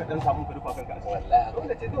dan fita ka dan samu ka rufa kanka asiri wallahi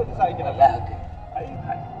dole ce dole sa yake wallahi haka ai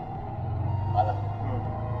malam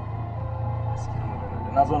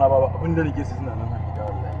da na zo na baba abin da nake su suna nan hakika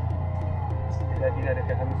wallahi da dina da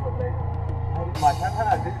kai Hamisu wallahi mata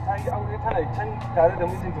tana da ta yi aure tana can tare da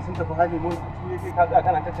mijinta sun tafi hali mun su yake ka tsaya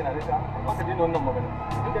kana ta tunani ta ba ka daina wannan magana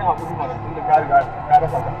duk da hakuri mana tun da ka riga ka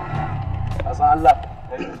rasa ka asan Allah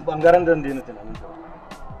bangaren da daina tunanin ta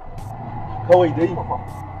kawai dai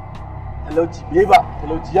talauci bai ba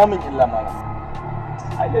talauci ya min illa mala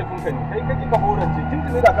ai laifin ka ne kai kake ka horance tun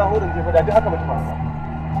da ka horance fa da duk haka bata faru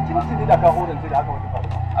ba tun da ka horance da haka bata faru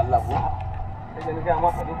ba Allah ko kai da ga ma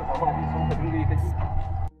ka zo ka samu hadisi ka dinga yi kake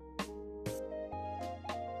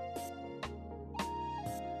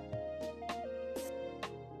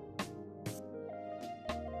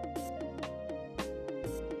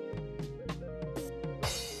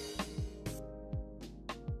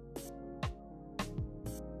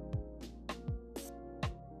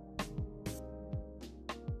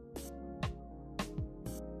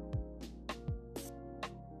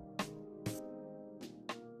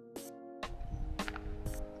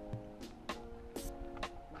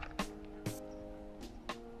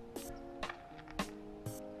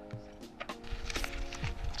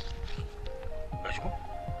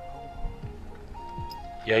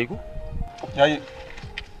Yayi ku? Yayi.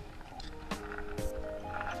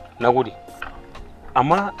 Na gode.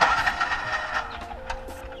 Amma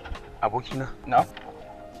abokina. Na?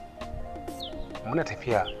 Muna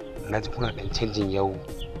tafiya na ji kuna dan canjin yau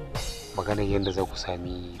maganar yadda za ku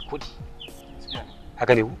sami kuɗi.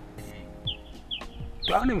 Haka ne ku?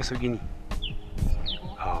 To ana mai sauƙi ne.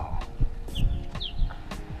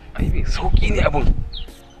 Ai mai sauƙi ne abun.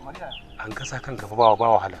 An kasa kanka fa ba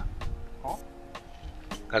wahala.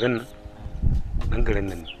 Kagan nan nan garin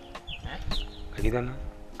nan ne ka gidan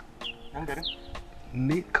nan garin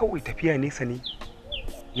ne kawai tafiya nesa ne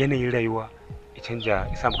yanayin rayuwa ya canja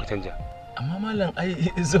ya sa muka canja amma malam ai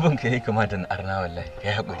zuban ka yayi kamata na arna wallahi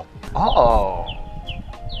kai hakuri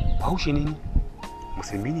bahaushe ne ni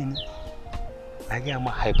musulmi ne ni na gaya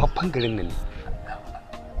ma haifaffen garin nan ne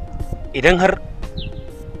idan har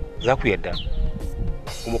za ku yarda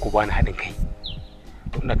kuma ku bani haɗin kai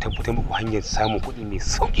ina tabbatar muku hanyar samun kuɗi mai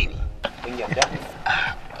sauƙi ne. Mun yarda?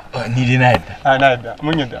 Ni dai na yarda. Na yarda.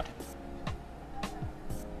 Mun yarda.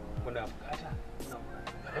 Muna bukata.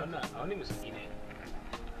 Wannan a wani musulmi ne.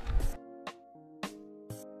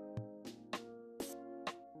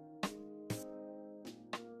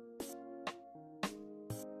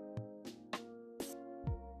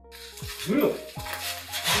 Nuno.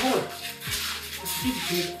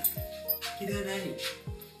 Gidana ne.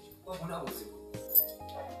 Ba wani abu sai.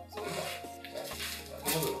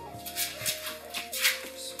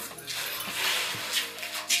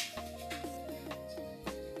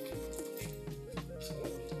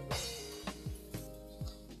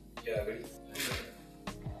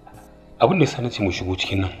 abin da ya ce mu shigo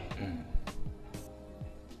cikin nan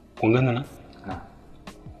kun gana nan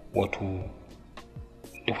wato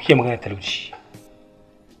da kuke magana talauci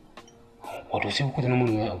wato sai kuka zama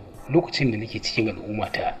mun abu lokacin da nake cikin al'umma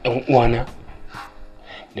ta ɗan uwana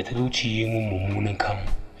da talauci mun mummunan kamu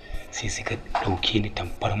sai suka ɗauke ni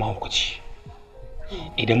tamfar mahaukaci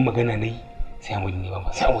idan magana nayi sai amma ne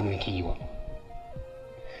ba sai amma nake yi ba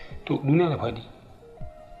to duniya da faɗi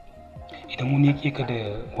idan wani yake ka da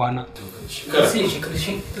kwana sai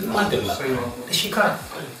shi madalla da shekara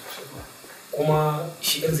kuma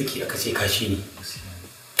shi arziki aka ce kashi ne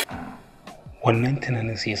wannan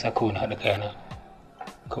tunanin sai ya sa kawai na haɗa kayana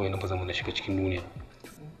kawai na bazama na shiga cikin duniya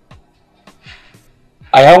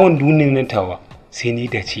a yawon duniyar nan tawa sai ni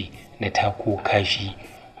da ce na tako kashi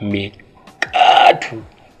mai ƙato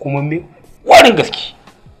kuma mai warin gaske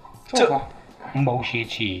in ba ya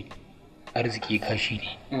ce arziki kashi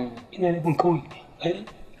ne ina nufin kawai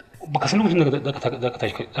baka san lokacin da za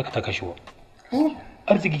ka taka shi ba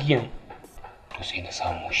arziki kenan to sai na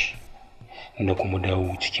samu shi na kuma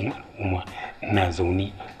dawo cikin al'umma ina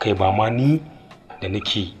zaune kai ba ma ni da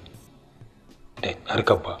nake da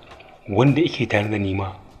harkar ba wanda yake tare da ni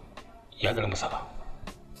ma ya karma sa'a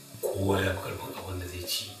kowa ya fi karfin abin da zai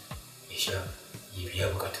ci ya sha ya biya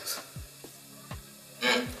bukatunsa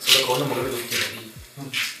sai daga wannan magana da kuke faɗi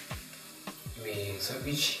mai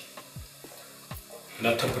sauƙi ce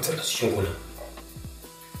na tabbatar da cikin kuna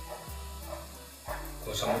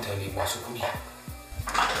kun san mutane masu kuɗi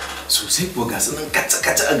sosai ko ga su nan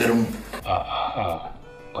kacce-kacce a garinmu a'a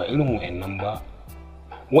ba irin wa'annan ba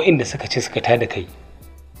wa'anda suka ce suka tada kai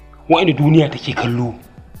wa'anda duniya take kallo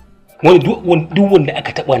duk wanda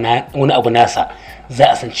aka taba wani abu nasa za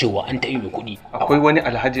a san cewa an taɓa mai kuɗi akwai wani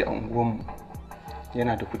alhaji a unguwarmu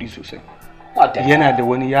yana da kuɗi sosai yana da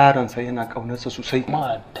wani yaronsa yana ƙaunarsa sosai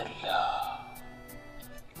madalla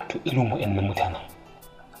to irin wa'annan mutanen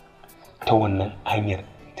ta wannan hanyar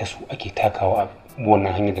ta su ake takawa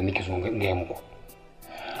wannan hanyar da nake so gaya muku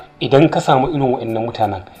idan ka samu irin wa'annan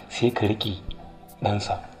mutanen sai ka riƙe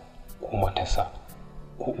ɗansa ko matarsa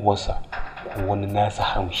ko uwarsa ko wani nasa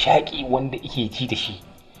hamshaki wanda yake ji da shi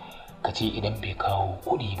ka ce idan bai kawo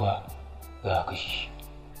kuɗi ba za ka shi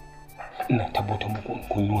ina tabbatar muku in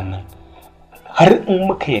kun yi wannan har in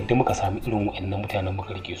muka yadda muka samu irin wa'annan mutanen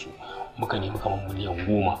muka rike su muka nemi kamar miliyan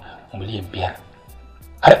 10 miliyan 5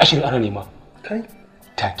 har 20 ana nema kai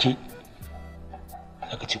take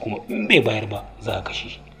aka ce kuma in bai bayar ba za a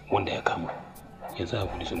kashe wanda ya kama yanzu a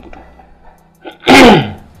kudi sun fito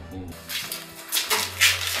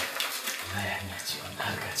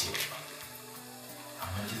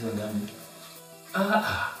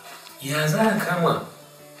a'a ya za a kama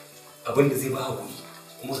abin da zai ba a kuɗi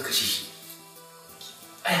kuma ka kashe shi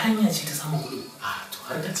ai hanya ce ta samun kuɗi a to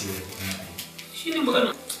har ka ce shi ne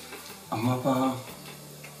magana amma fa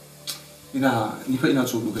ni fa ina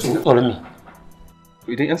tsoro gaskiya tsoron me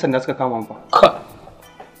idan yan sanda suka kama fa ka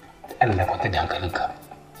Allah kwanta da hankalinka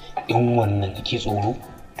in wannan kake tsoro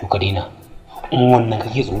to ka daina in wannan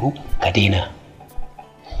kake tsoro ka daina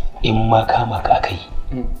in ma kama ka akai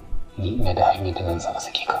ni ina da hanyar da zan sa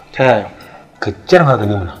sake ka ta yaya ka jarfa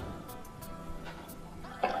gani mana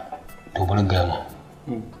to bari ga ma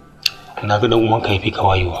na ga dan uwanka yafi ka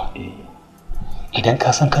wayewa idan ka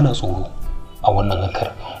san kana tsoro a wannan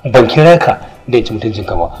hankar ban kira ka da ci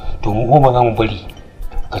mutuncinka ba to mu ba za mu bari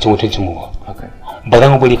ka ci mutuncin mu ba ba za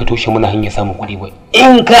mu bari ka toshe mana hanyar samun kuɗi ba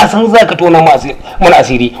in ka san za ka tona mana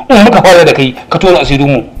asiri in muka fara da kai ka tona asirin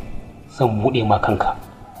mu zan buɗe ma kanka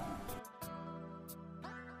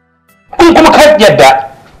in kuma ka yadda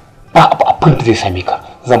ba abin da zai same ka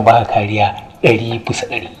zan ba ka kariya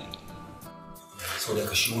 100%. sau da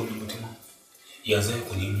ka shi wani mutum ya zai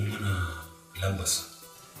ku nemi mana lambarsa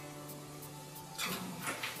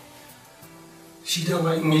shi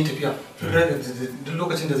dama in yi tafiya duk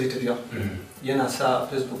lokacin da zai tafiya yana sa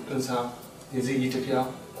facebook ɗinsa ya zai yi tafiya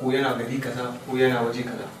ko yana gari kaza ko yana waje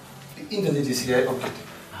kaza duk inda zai je sai ya yi update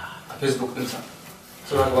a facebook ɗinsa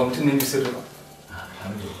saboda ba mutum ne mai sirri ba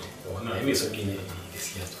wannan ai mai sauƙi ne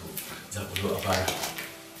gaskiya to za ku zo a fara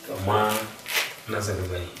amma na zaga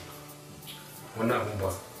gani wannan abun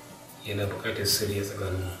ba yana buƙatar sirri ya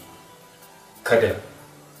tsakanin kada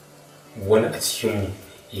wani a cikinmu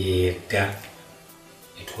ya yarda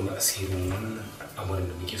ya tona asirin wannan al'amarin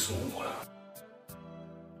da muke so mu dora.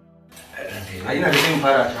 A ina da zan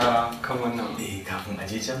fara ta kan wannan. Kafin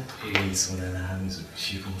aje can suna na Hamisu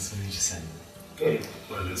shi kuma sunan shi Sani.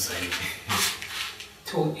 Wannan Sani.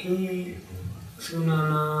 To suna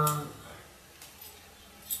na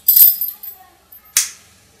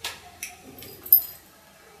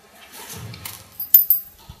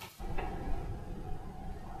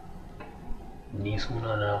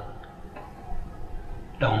sunana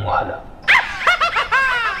dan wahala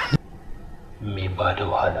mai ba da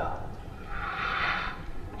wahala.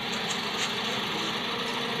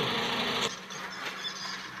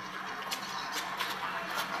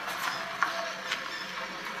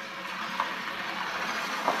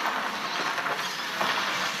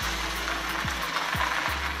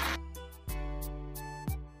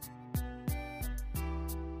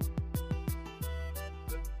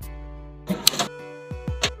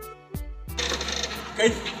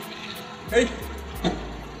 Kai!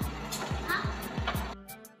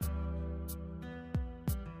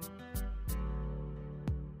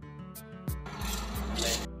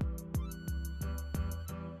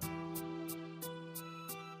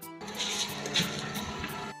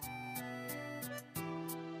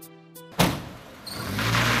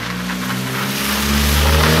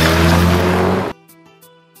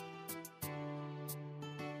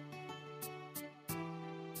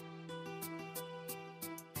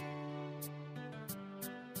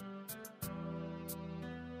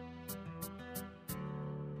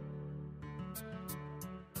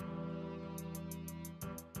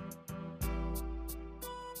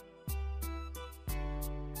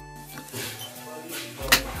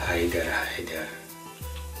 Haidar.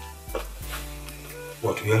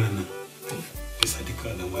 Wato yaron nan bisa duka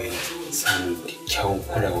alama yana samun kyawun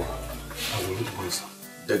kulawa a wurin ubansa.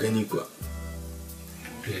 Da gani kuwa.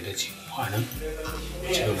 Da ya dace mu a nan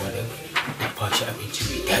ci gaba da dafa shi abinci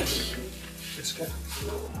mai daɗi.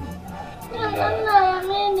 Allah ya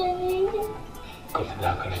mene ni. Ka fi da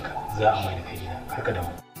hankalinka za a mai da kai gida har ka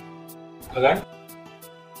damu. Ka gane?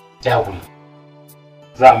 Ja hakuri.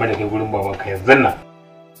 Za a mai da kai gurin babanka yanzu nan.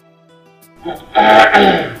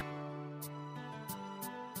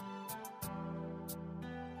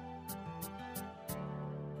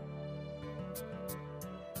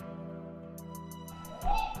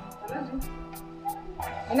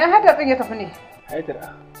 Ina Haidar ɗin ya tafi ne? Haidar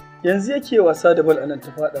yanzu yake wasa da bal anan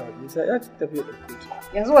ta faɗa waje sai ya tafi ya ɗauko ta.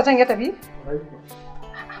 Yanzu wajen ya tafi?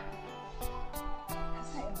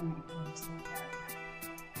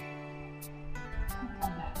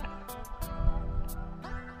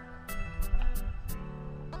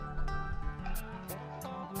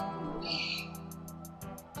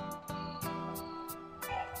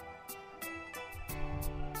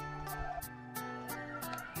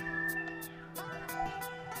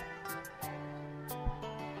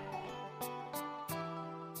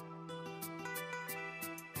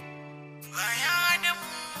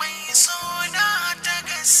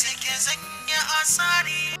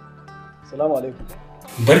 Salamu alaikum.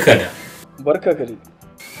 Barka da. Barka kare.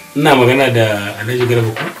 Ina magana da Alhaji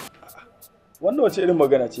Garba ko? Wannan wace irin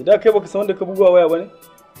magana ce? Da kai baka san wanda ka bugawa waya bane?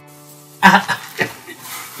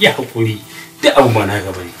 Ya hakuri. Duk abu ba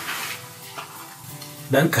naka bane.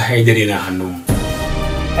 Dan ka Haidar yana hannunmu.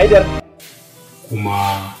 Haidar?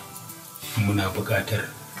 Kuma muna buƙatar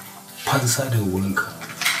fansa daga wurinka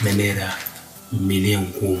na naira miliyan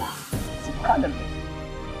 10. Subhanallah.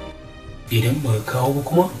 Idan ba ka kawo ba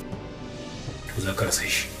kuma to za ka rasa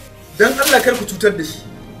shi. Dan Allah kar ku cutar da shi.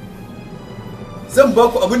 Zan ba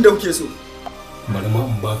ku abin da kuke so. Bari ma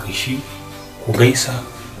in baka shi ku gaisa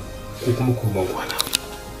ko kuma ku ban kwana.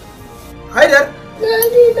 Haidar!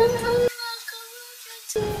 Dadi dan Allah ka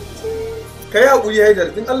ce. Kai hakuri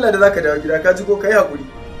Haidar, din Allah da zaka dawo gida ka ji ko kai hakuri.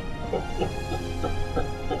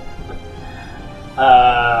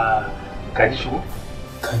 Ka ji shi ko?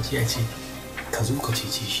 Ka ji ya ce ka zo ka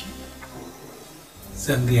cece shi.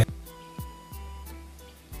 Zan gaya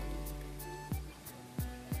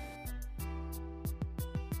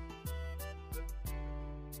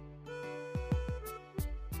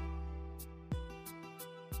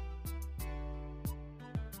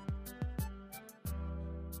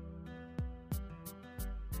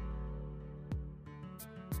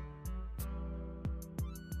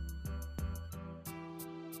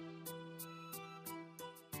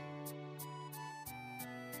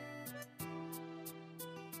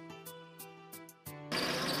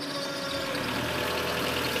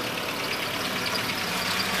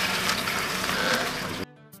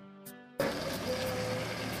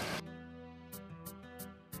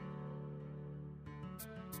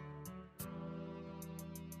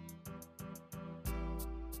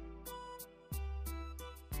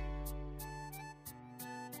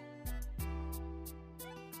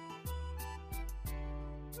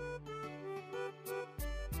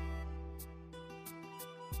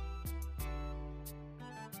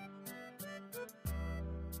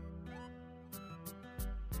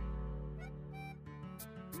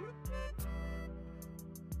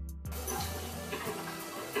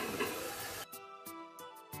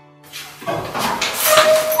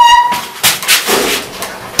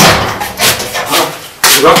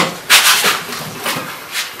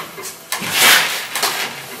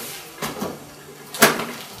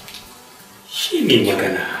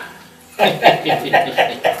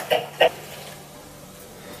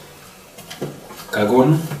kaga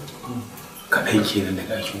wannan kaɗan kenan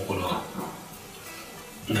daga aikin kwakwalwa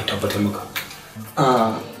ina tabbatar maka.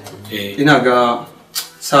 Ina ga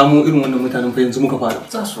samu irin wannan mutanen fa yanzu muka fara.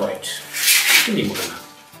 That's right. Shi ne magana.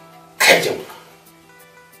 Kai jama'a.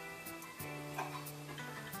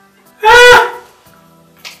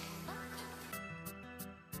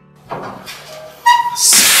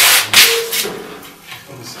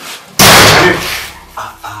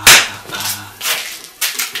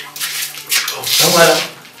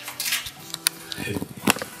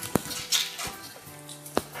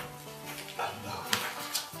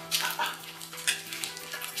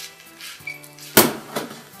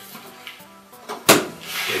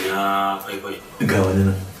 Ga wani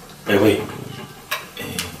nan. Bai.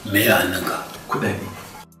 Me ya hannunka? Kuɗaɗe.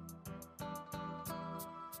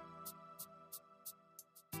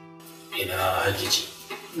 Ina hakici.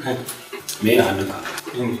 Me ya hannunka?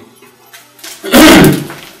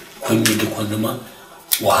 Kun yi duk wani ma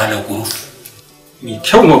wahala guruf. Mai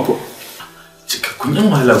kyau mako. Cikakkun yan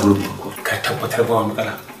wahala guruf mako. Ka tabbatar ba wani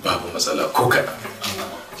matsala? Babu matsala ko kaɗan.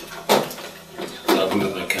 Abin da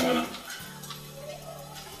zai kai mana.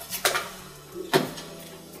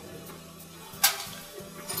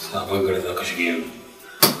 Sabon gari za ka shiga yanzu.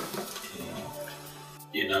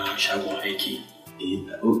 Ina shagon aiki.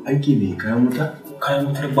 Aiki mai kayan wuta?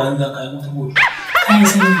 Kayan wutar banza, kayan wutar boki. Kayan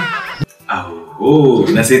sanyi.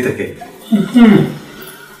 Na sai ta kai.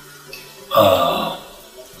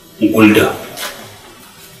 Gulda.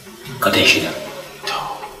 Katan shida.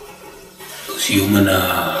 Siyo mana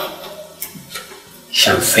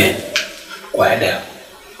champagne kwaya ɗaya.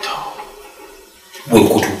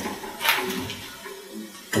 Burkutu.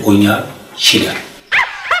 Tukunya shida.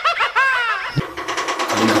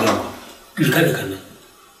 Abin da gama, girka da kanan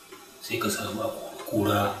sai ka samu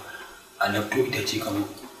kura a lafto ita ce kamar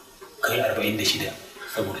kai 46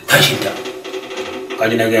 saboda tashinta.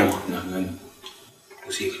 Kaji na gaya ma? Na gani. To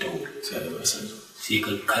sai ka taho. Sai ba san. Sai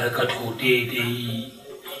ka karkato daidai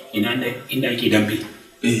inda ake dambe.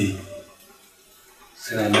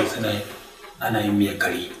 Suna ana yin miyar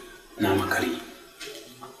kare, nama kare.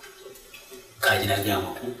 Kaji na gaya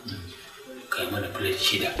maku kai mana plate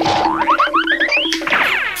 6.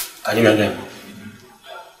 Kaji na gaya maku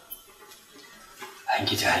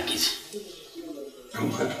hankici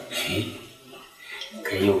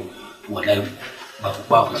kai yau wallahi ba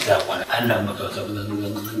ku sa kwana Allah maka saboda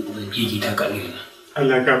zan gigi ta kalle na.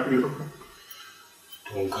 Allah ka fi to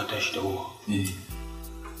ka tashi da ruwa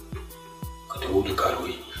ka tawo da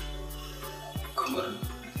karuwai kamar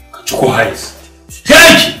ka ci ko hais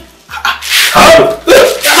sai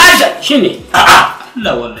shi ne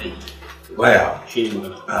Allah wallahi waya shi ne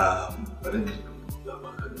magana. Bari ne da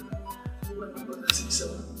baka wannan sai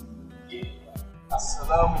sama.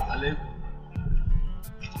 Assalamu alaikum.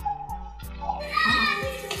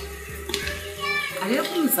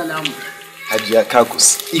 Alaikum salam. Hajiya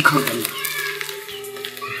Kakus. Ikon Allah.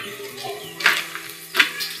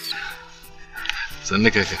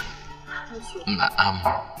 Sannu kaka. Na'am.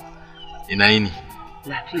 Ina yini?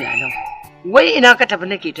 Lafiya lau. Wai ina ka tafi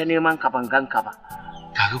nake ta neman ka ban ganka ba.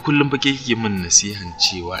 Kaka kullum fa kike min nasihan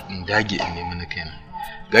cewa in dage in nemi na kaina.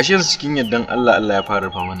 Gashi yanzu cikin yardan Allah ya fara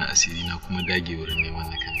rufa mana asiri na kuma dage wurin neman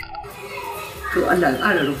na kaina. To Allah ya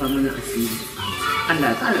ƙara rufa mana asiri. Allah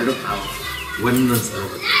ya ƙara rufawa. Wannan tsaro.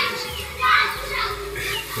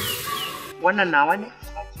 Wannan nawa ne?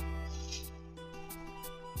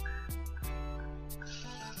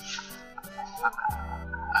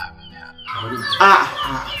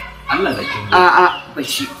 Allah da kin.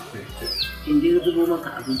 Bashi. In dai zubo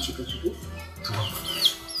maka abinci ka ci ko? To.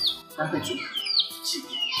 Ka ci?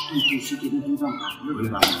 To shi ke nan zan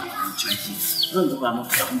ba abinci. Zan zuba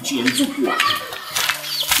maka abinci yanzu kuwa.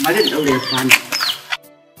 Bari da daure kwana.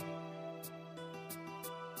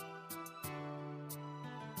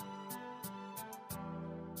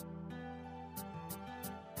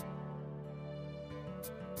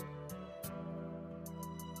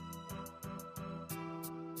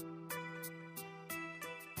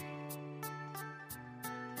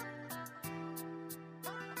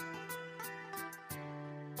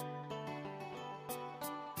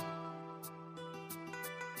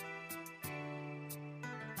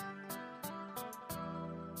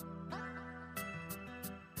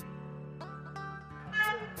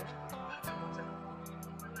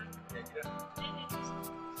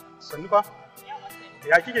 Sannu fa?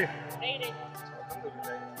 Ya kike? Daidai.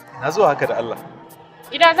 Na zo haka da Allah.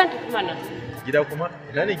 Gida zan tafi mana. Gida kuma?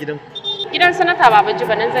 Ina ne gidan? Gidan sanata Babaji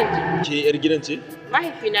ba nan zan je. Ke yar gidan ce?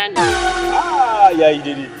 Mahaifina ne. Yayi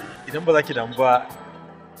daidai. Idan ba za ki damu ba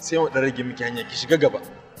sai mu dan rage miki hanya ki shiga gaba.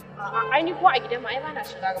 A'a, ai ni ko a gidan ma ai ba na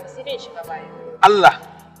shiga gaba sai dai in shiga baya. Allah.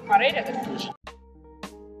 Kwarai da gaske.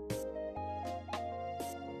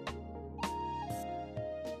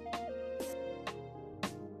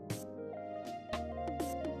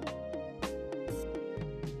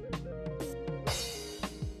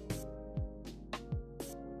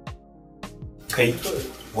 Kai,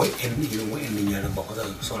 wa'annan yaran ba ku za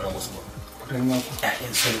su saura musu ba.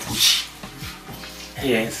 ‘Ya'yan sun kuci.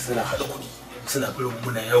 Iyayensu suna haɗa kuɗi, suna barin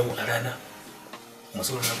muna yawo a rana. Mu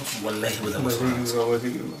saurara musu wallahi ba za mu saurara musu.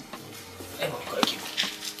 Ai ba ku ake.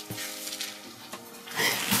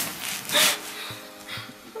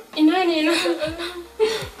 Ina ne na?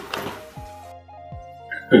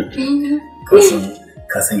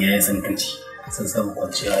 Kasan yayin sun kuci, sun samu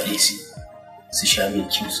kwanciya a AC, su sha mai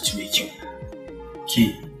kyau, su ci mai kyau. Ke,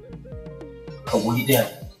 ka wuri ɗaya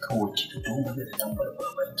kawai ki da doma da lambar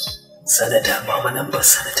babanki. Sanata, ba ma lambar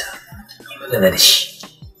sanata. Ki magana da shi.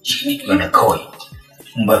 Shi ne magana kawai.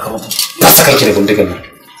 In ba ka ba, fasa kanki da bindigan nan.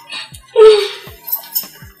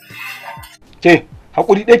 Ke,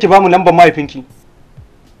 haƙuri ɗaya ki ba mu lambar mahaifinki.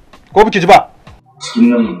 Ko biki ji ba? Cikin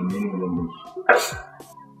nan ne lambar.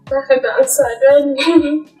 Baka da an sada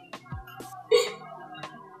ni.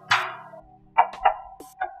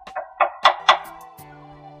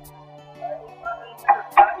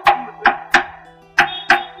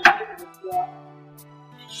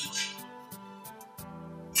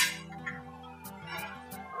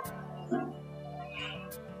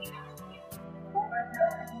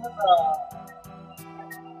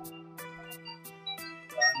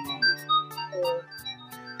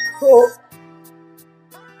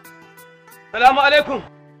 Salamu alaikum.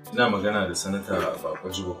 Ina magana da sanata Bako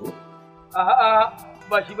Jibo ko? A'a,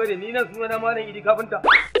 ba shi bane, ni nan sunana Malam Idi kafinta.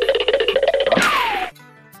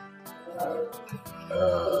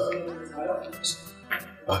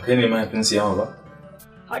 Ba kai ne mahaifin Siyama ba?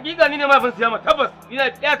 Hakika ni ne mahaifin Siyama, tabbas, ni na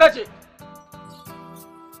ɗaya ta ce.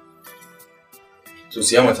 To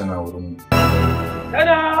Siyama tana wurin mu.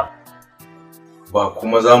 Tana! Ba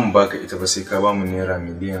kuma za mu baka ita ba sai ka ba mu naira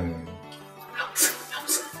miliyan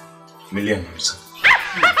 50.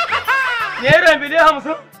 Naira miliyan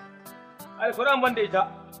 50? Alkuran ban da ita,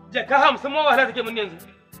 jaka 50 ma wahala take mun yanzu.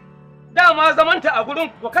 Dama zamanta a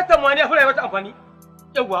gurin wakatan ma ne fura mata amfani.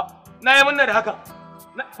 Yawwa, na yi munna da haka.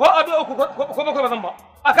 Ko ado ko bakwai ba zan ba.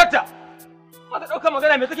 A katta. Ma ta ɗauka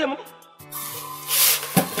magana me take mun?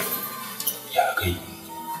 Ya kai.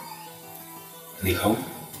 Ne kawo?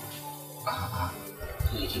 A'a.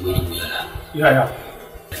 Ne ki bari mu yara. Yaya.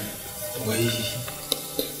 Wai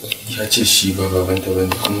ya ce shi ba babanta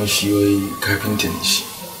bane kuma shi wai kafinta ne shi.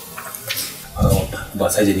 Ba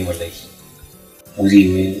saje ne wallahi. Wuri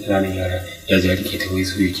wai ranar yara ya ja rike ta wai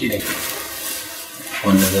su yake da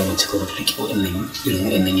wannan za mu cika wata rike waɗannan irin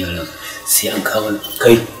waɗannan yaran sai an kawo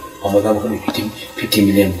kai amma za mu kuma 50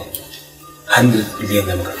 miliyan ba 100 miliyan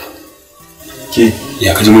za mu kawo. Ke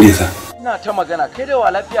ya kaji muryarsa? Ina ta magana kai da wa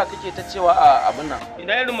lafiya kake ta cewa a abin nan.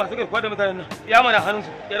 Ina irin masu garkuwa da mutanen nan ya mana hannunsu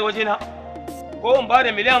yar waje na. Ko in ba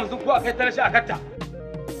da miliyan 50 ko a kai ta rashi a katta.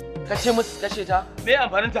 Ka ce musu kashe ta me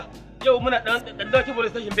amfanin ta? Yau muna dan dauki police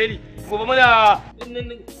station beli gobe muna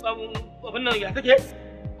abin nan ya take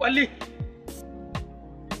kwalli.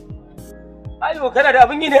 Ayo kana da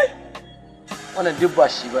abin yi ne? Wannan duk ba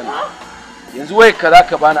shi bane. Yanzu wai ka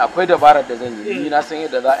zaka bani akwai dabarar da zan yi ni na san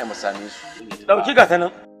yadda za a yi mu same su. Dauki ga ta nan.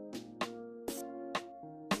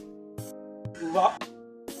 Ba.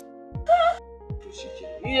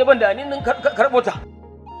 Ni ban da ni nan karbo ta.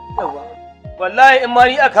 Yawa. Wallahi in ma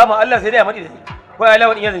ni aka kama Allah sai dai ya madi da ni. Ko ya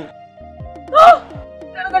lawan iya zan yi.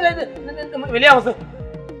 Miliyan 50.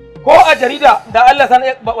 Ko a jarida da Allah san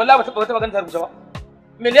wallahi ba ta magana ta rubuce ba.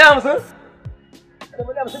 Miliyan 50. Da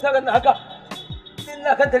miliyan 50 ta ganna haka.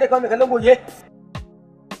 Ina kan tare kawai mai kallon goge.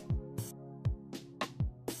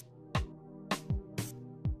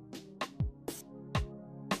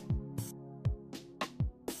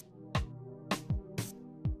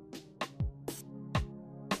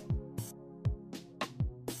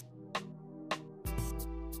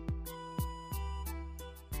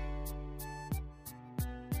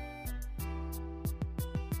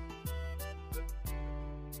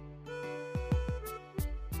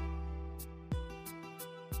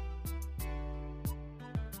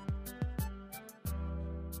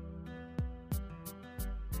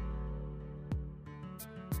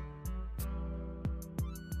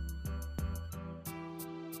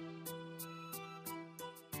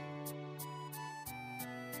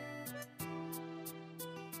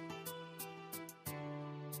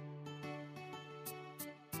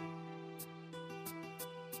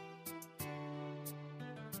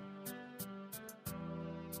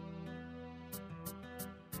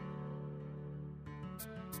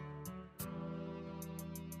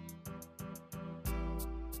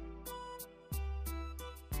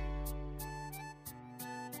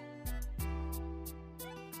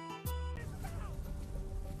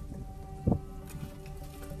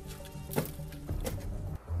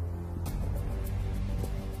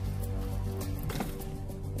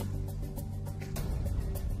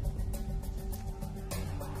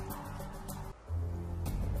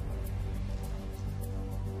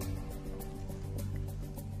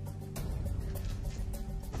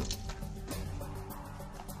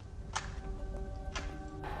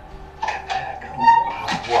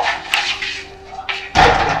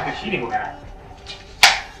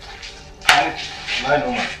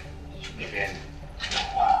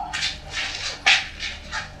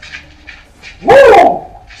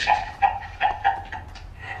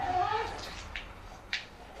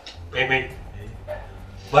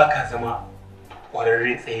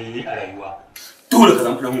 a rayuwa dole ka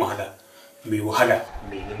zama dan wahala mai wahala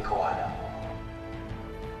mai ninka wahala.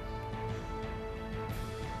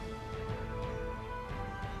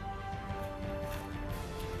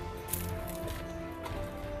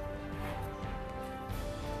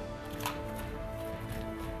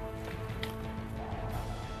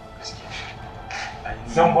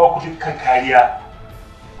 Zan ba ku dukkan kariya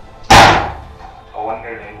a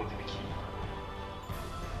wannan rayuwar da nake yi.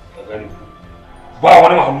 Ka gane ku ba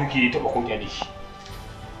wani mahaluki ya taɓa kun kyale shi.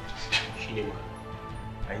 Shi ne muka.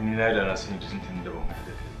 Ai ni na da na sani tuntuni da ban haɗu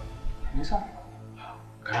da kai ba. Nisa?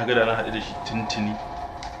 Ka ga da na haɗu da shi tuntuni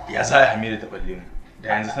ya sa ya Hamida ta balle mu. Da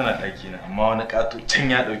yanzu tana ɗaki na amma wani ƙato can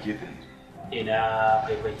ya ɗauke ta yanzu. Ina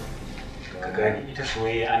bai ka gane ita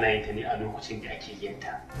soyayya ana yin ta ne a lokacin da ake yin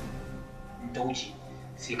ta. Ta wuce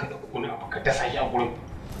sai ka ɗauki wani abu ka dasa shi a gurin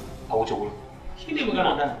a wuce gurin. Shi ne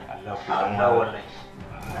magana. Allah ku Allah wallahi.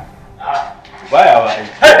 Baya ba ai.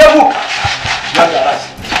 Hai da mu. Ya ga ras.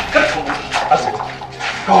 Kar ka mu. Asali.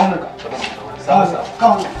 Ka wannan ka. Samu. Ka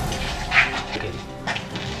wannan.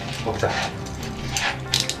 Dokta.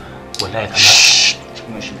 Wallahi kana.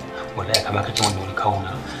 Wallahi kama kake wanda wani kawo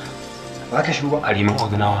na. Ba ka shigo ba. A riman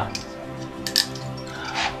odunawa.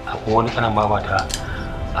 Akwai wani kanan babata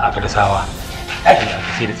a aka dasawa. Ai da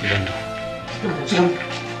aka sai da tsiran da.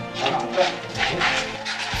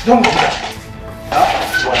 Don mu da.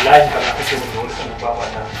 Wallahi ba na kace mun wani sanin baba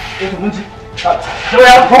ta. To mun ji. To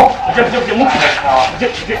ya ko, je mu. Je.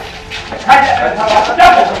 Kaje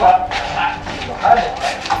ta ba.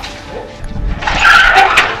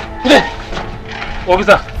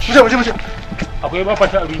 Ofisa, muje. Akwai baba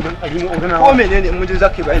ta a rimin ogana. Ko menene in mun je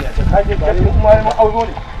zaka yi bayani a kai. Kaje ba mu kuma mu auzo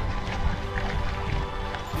ne.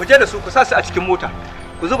 Mu je da su ku sa su a cikin mota.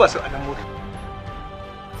 Ku zuba su a nan mota.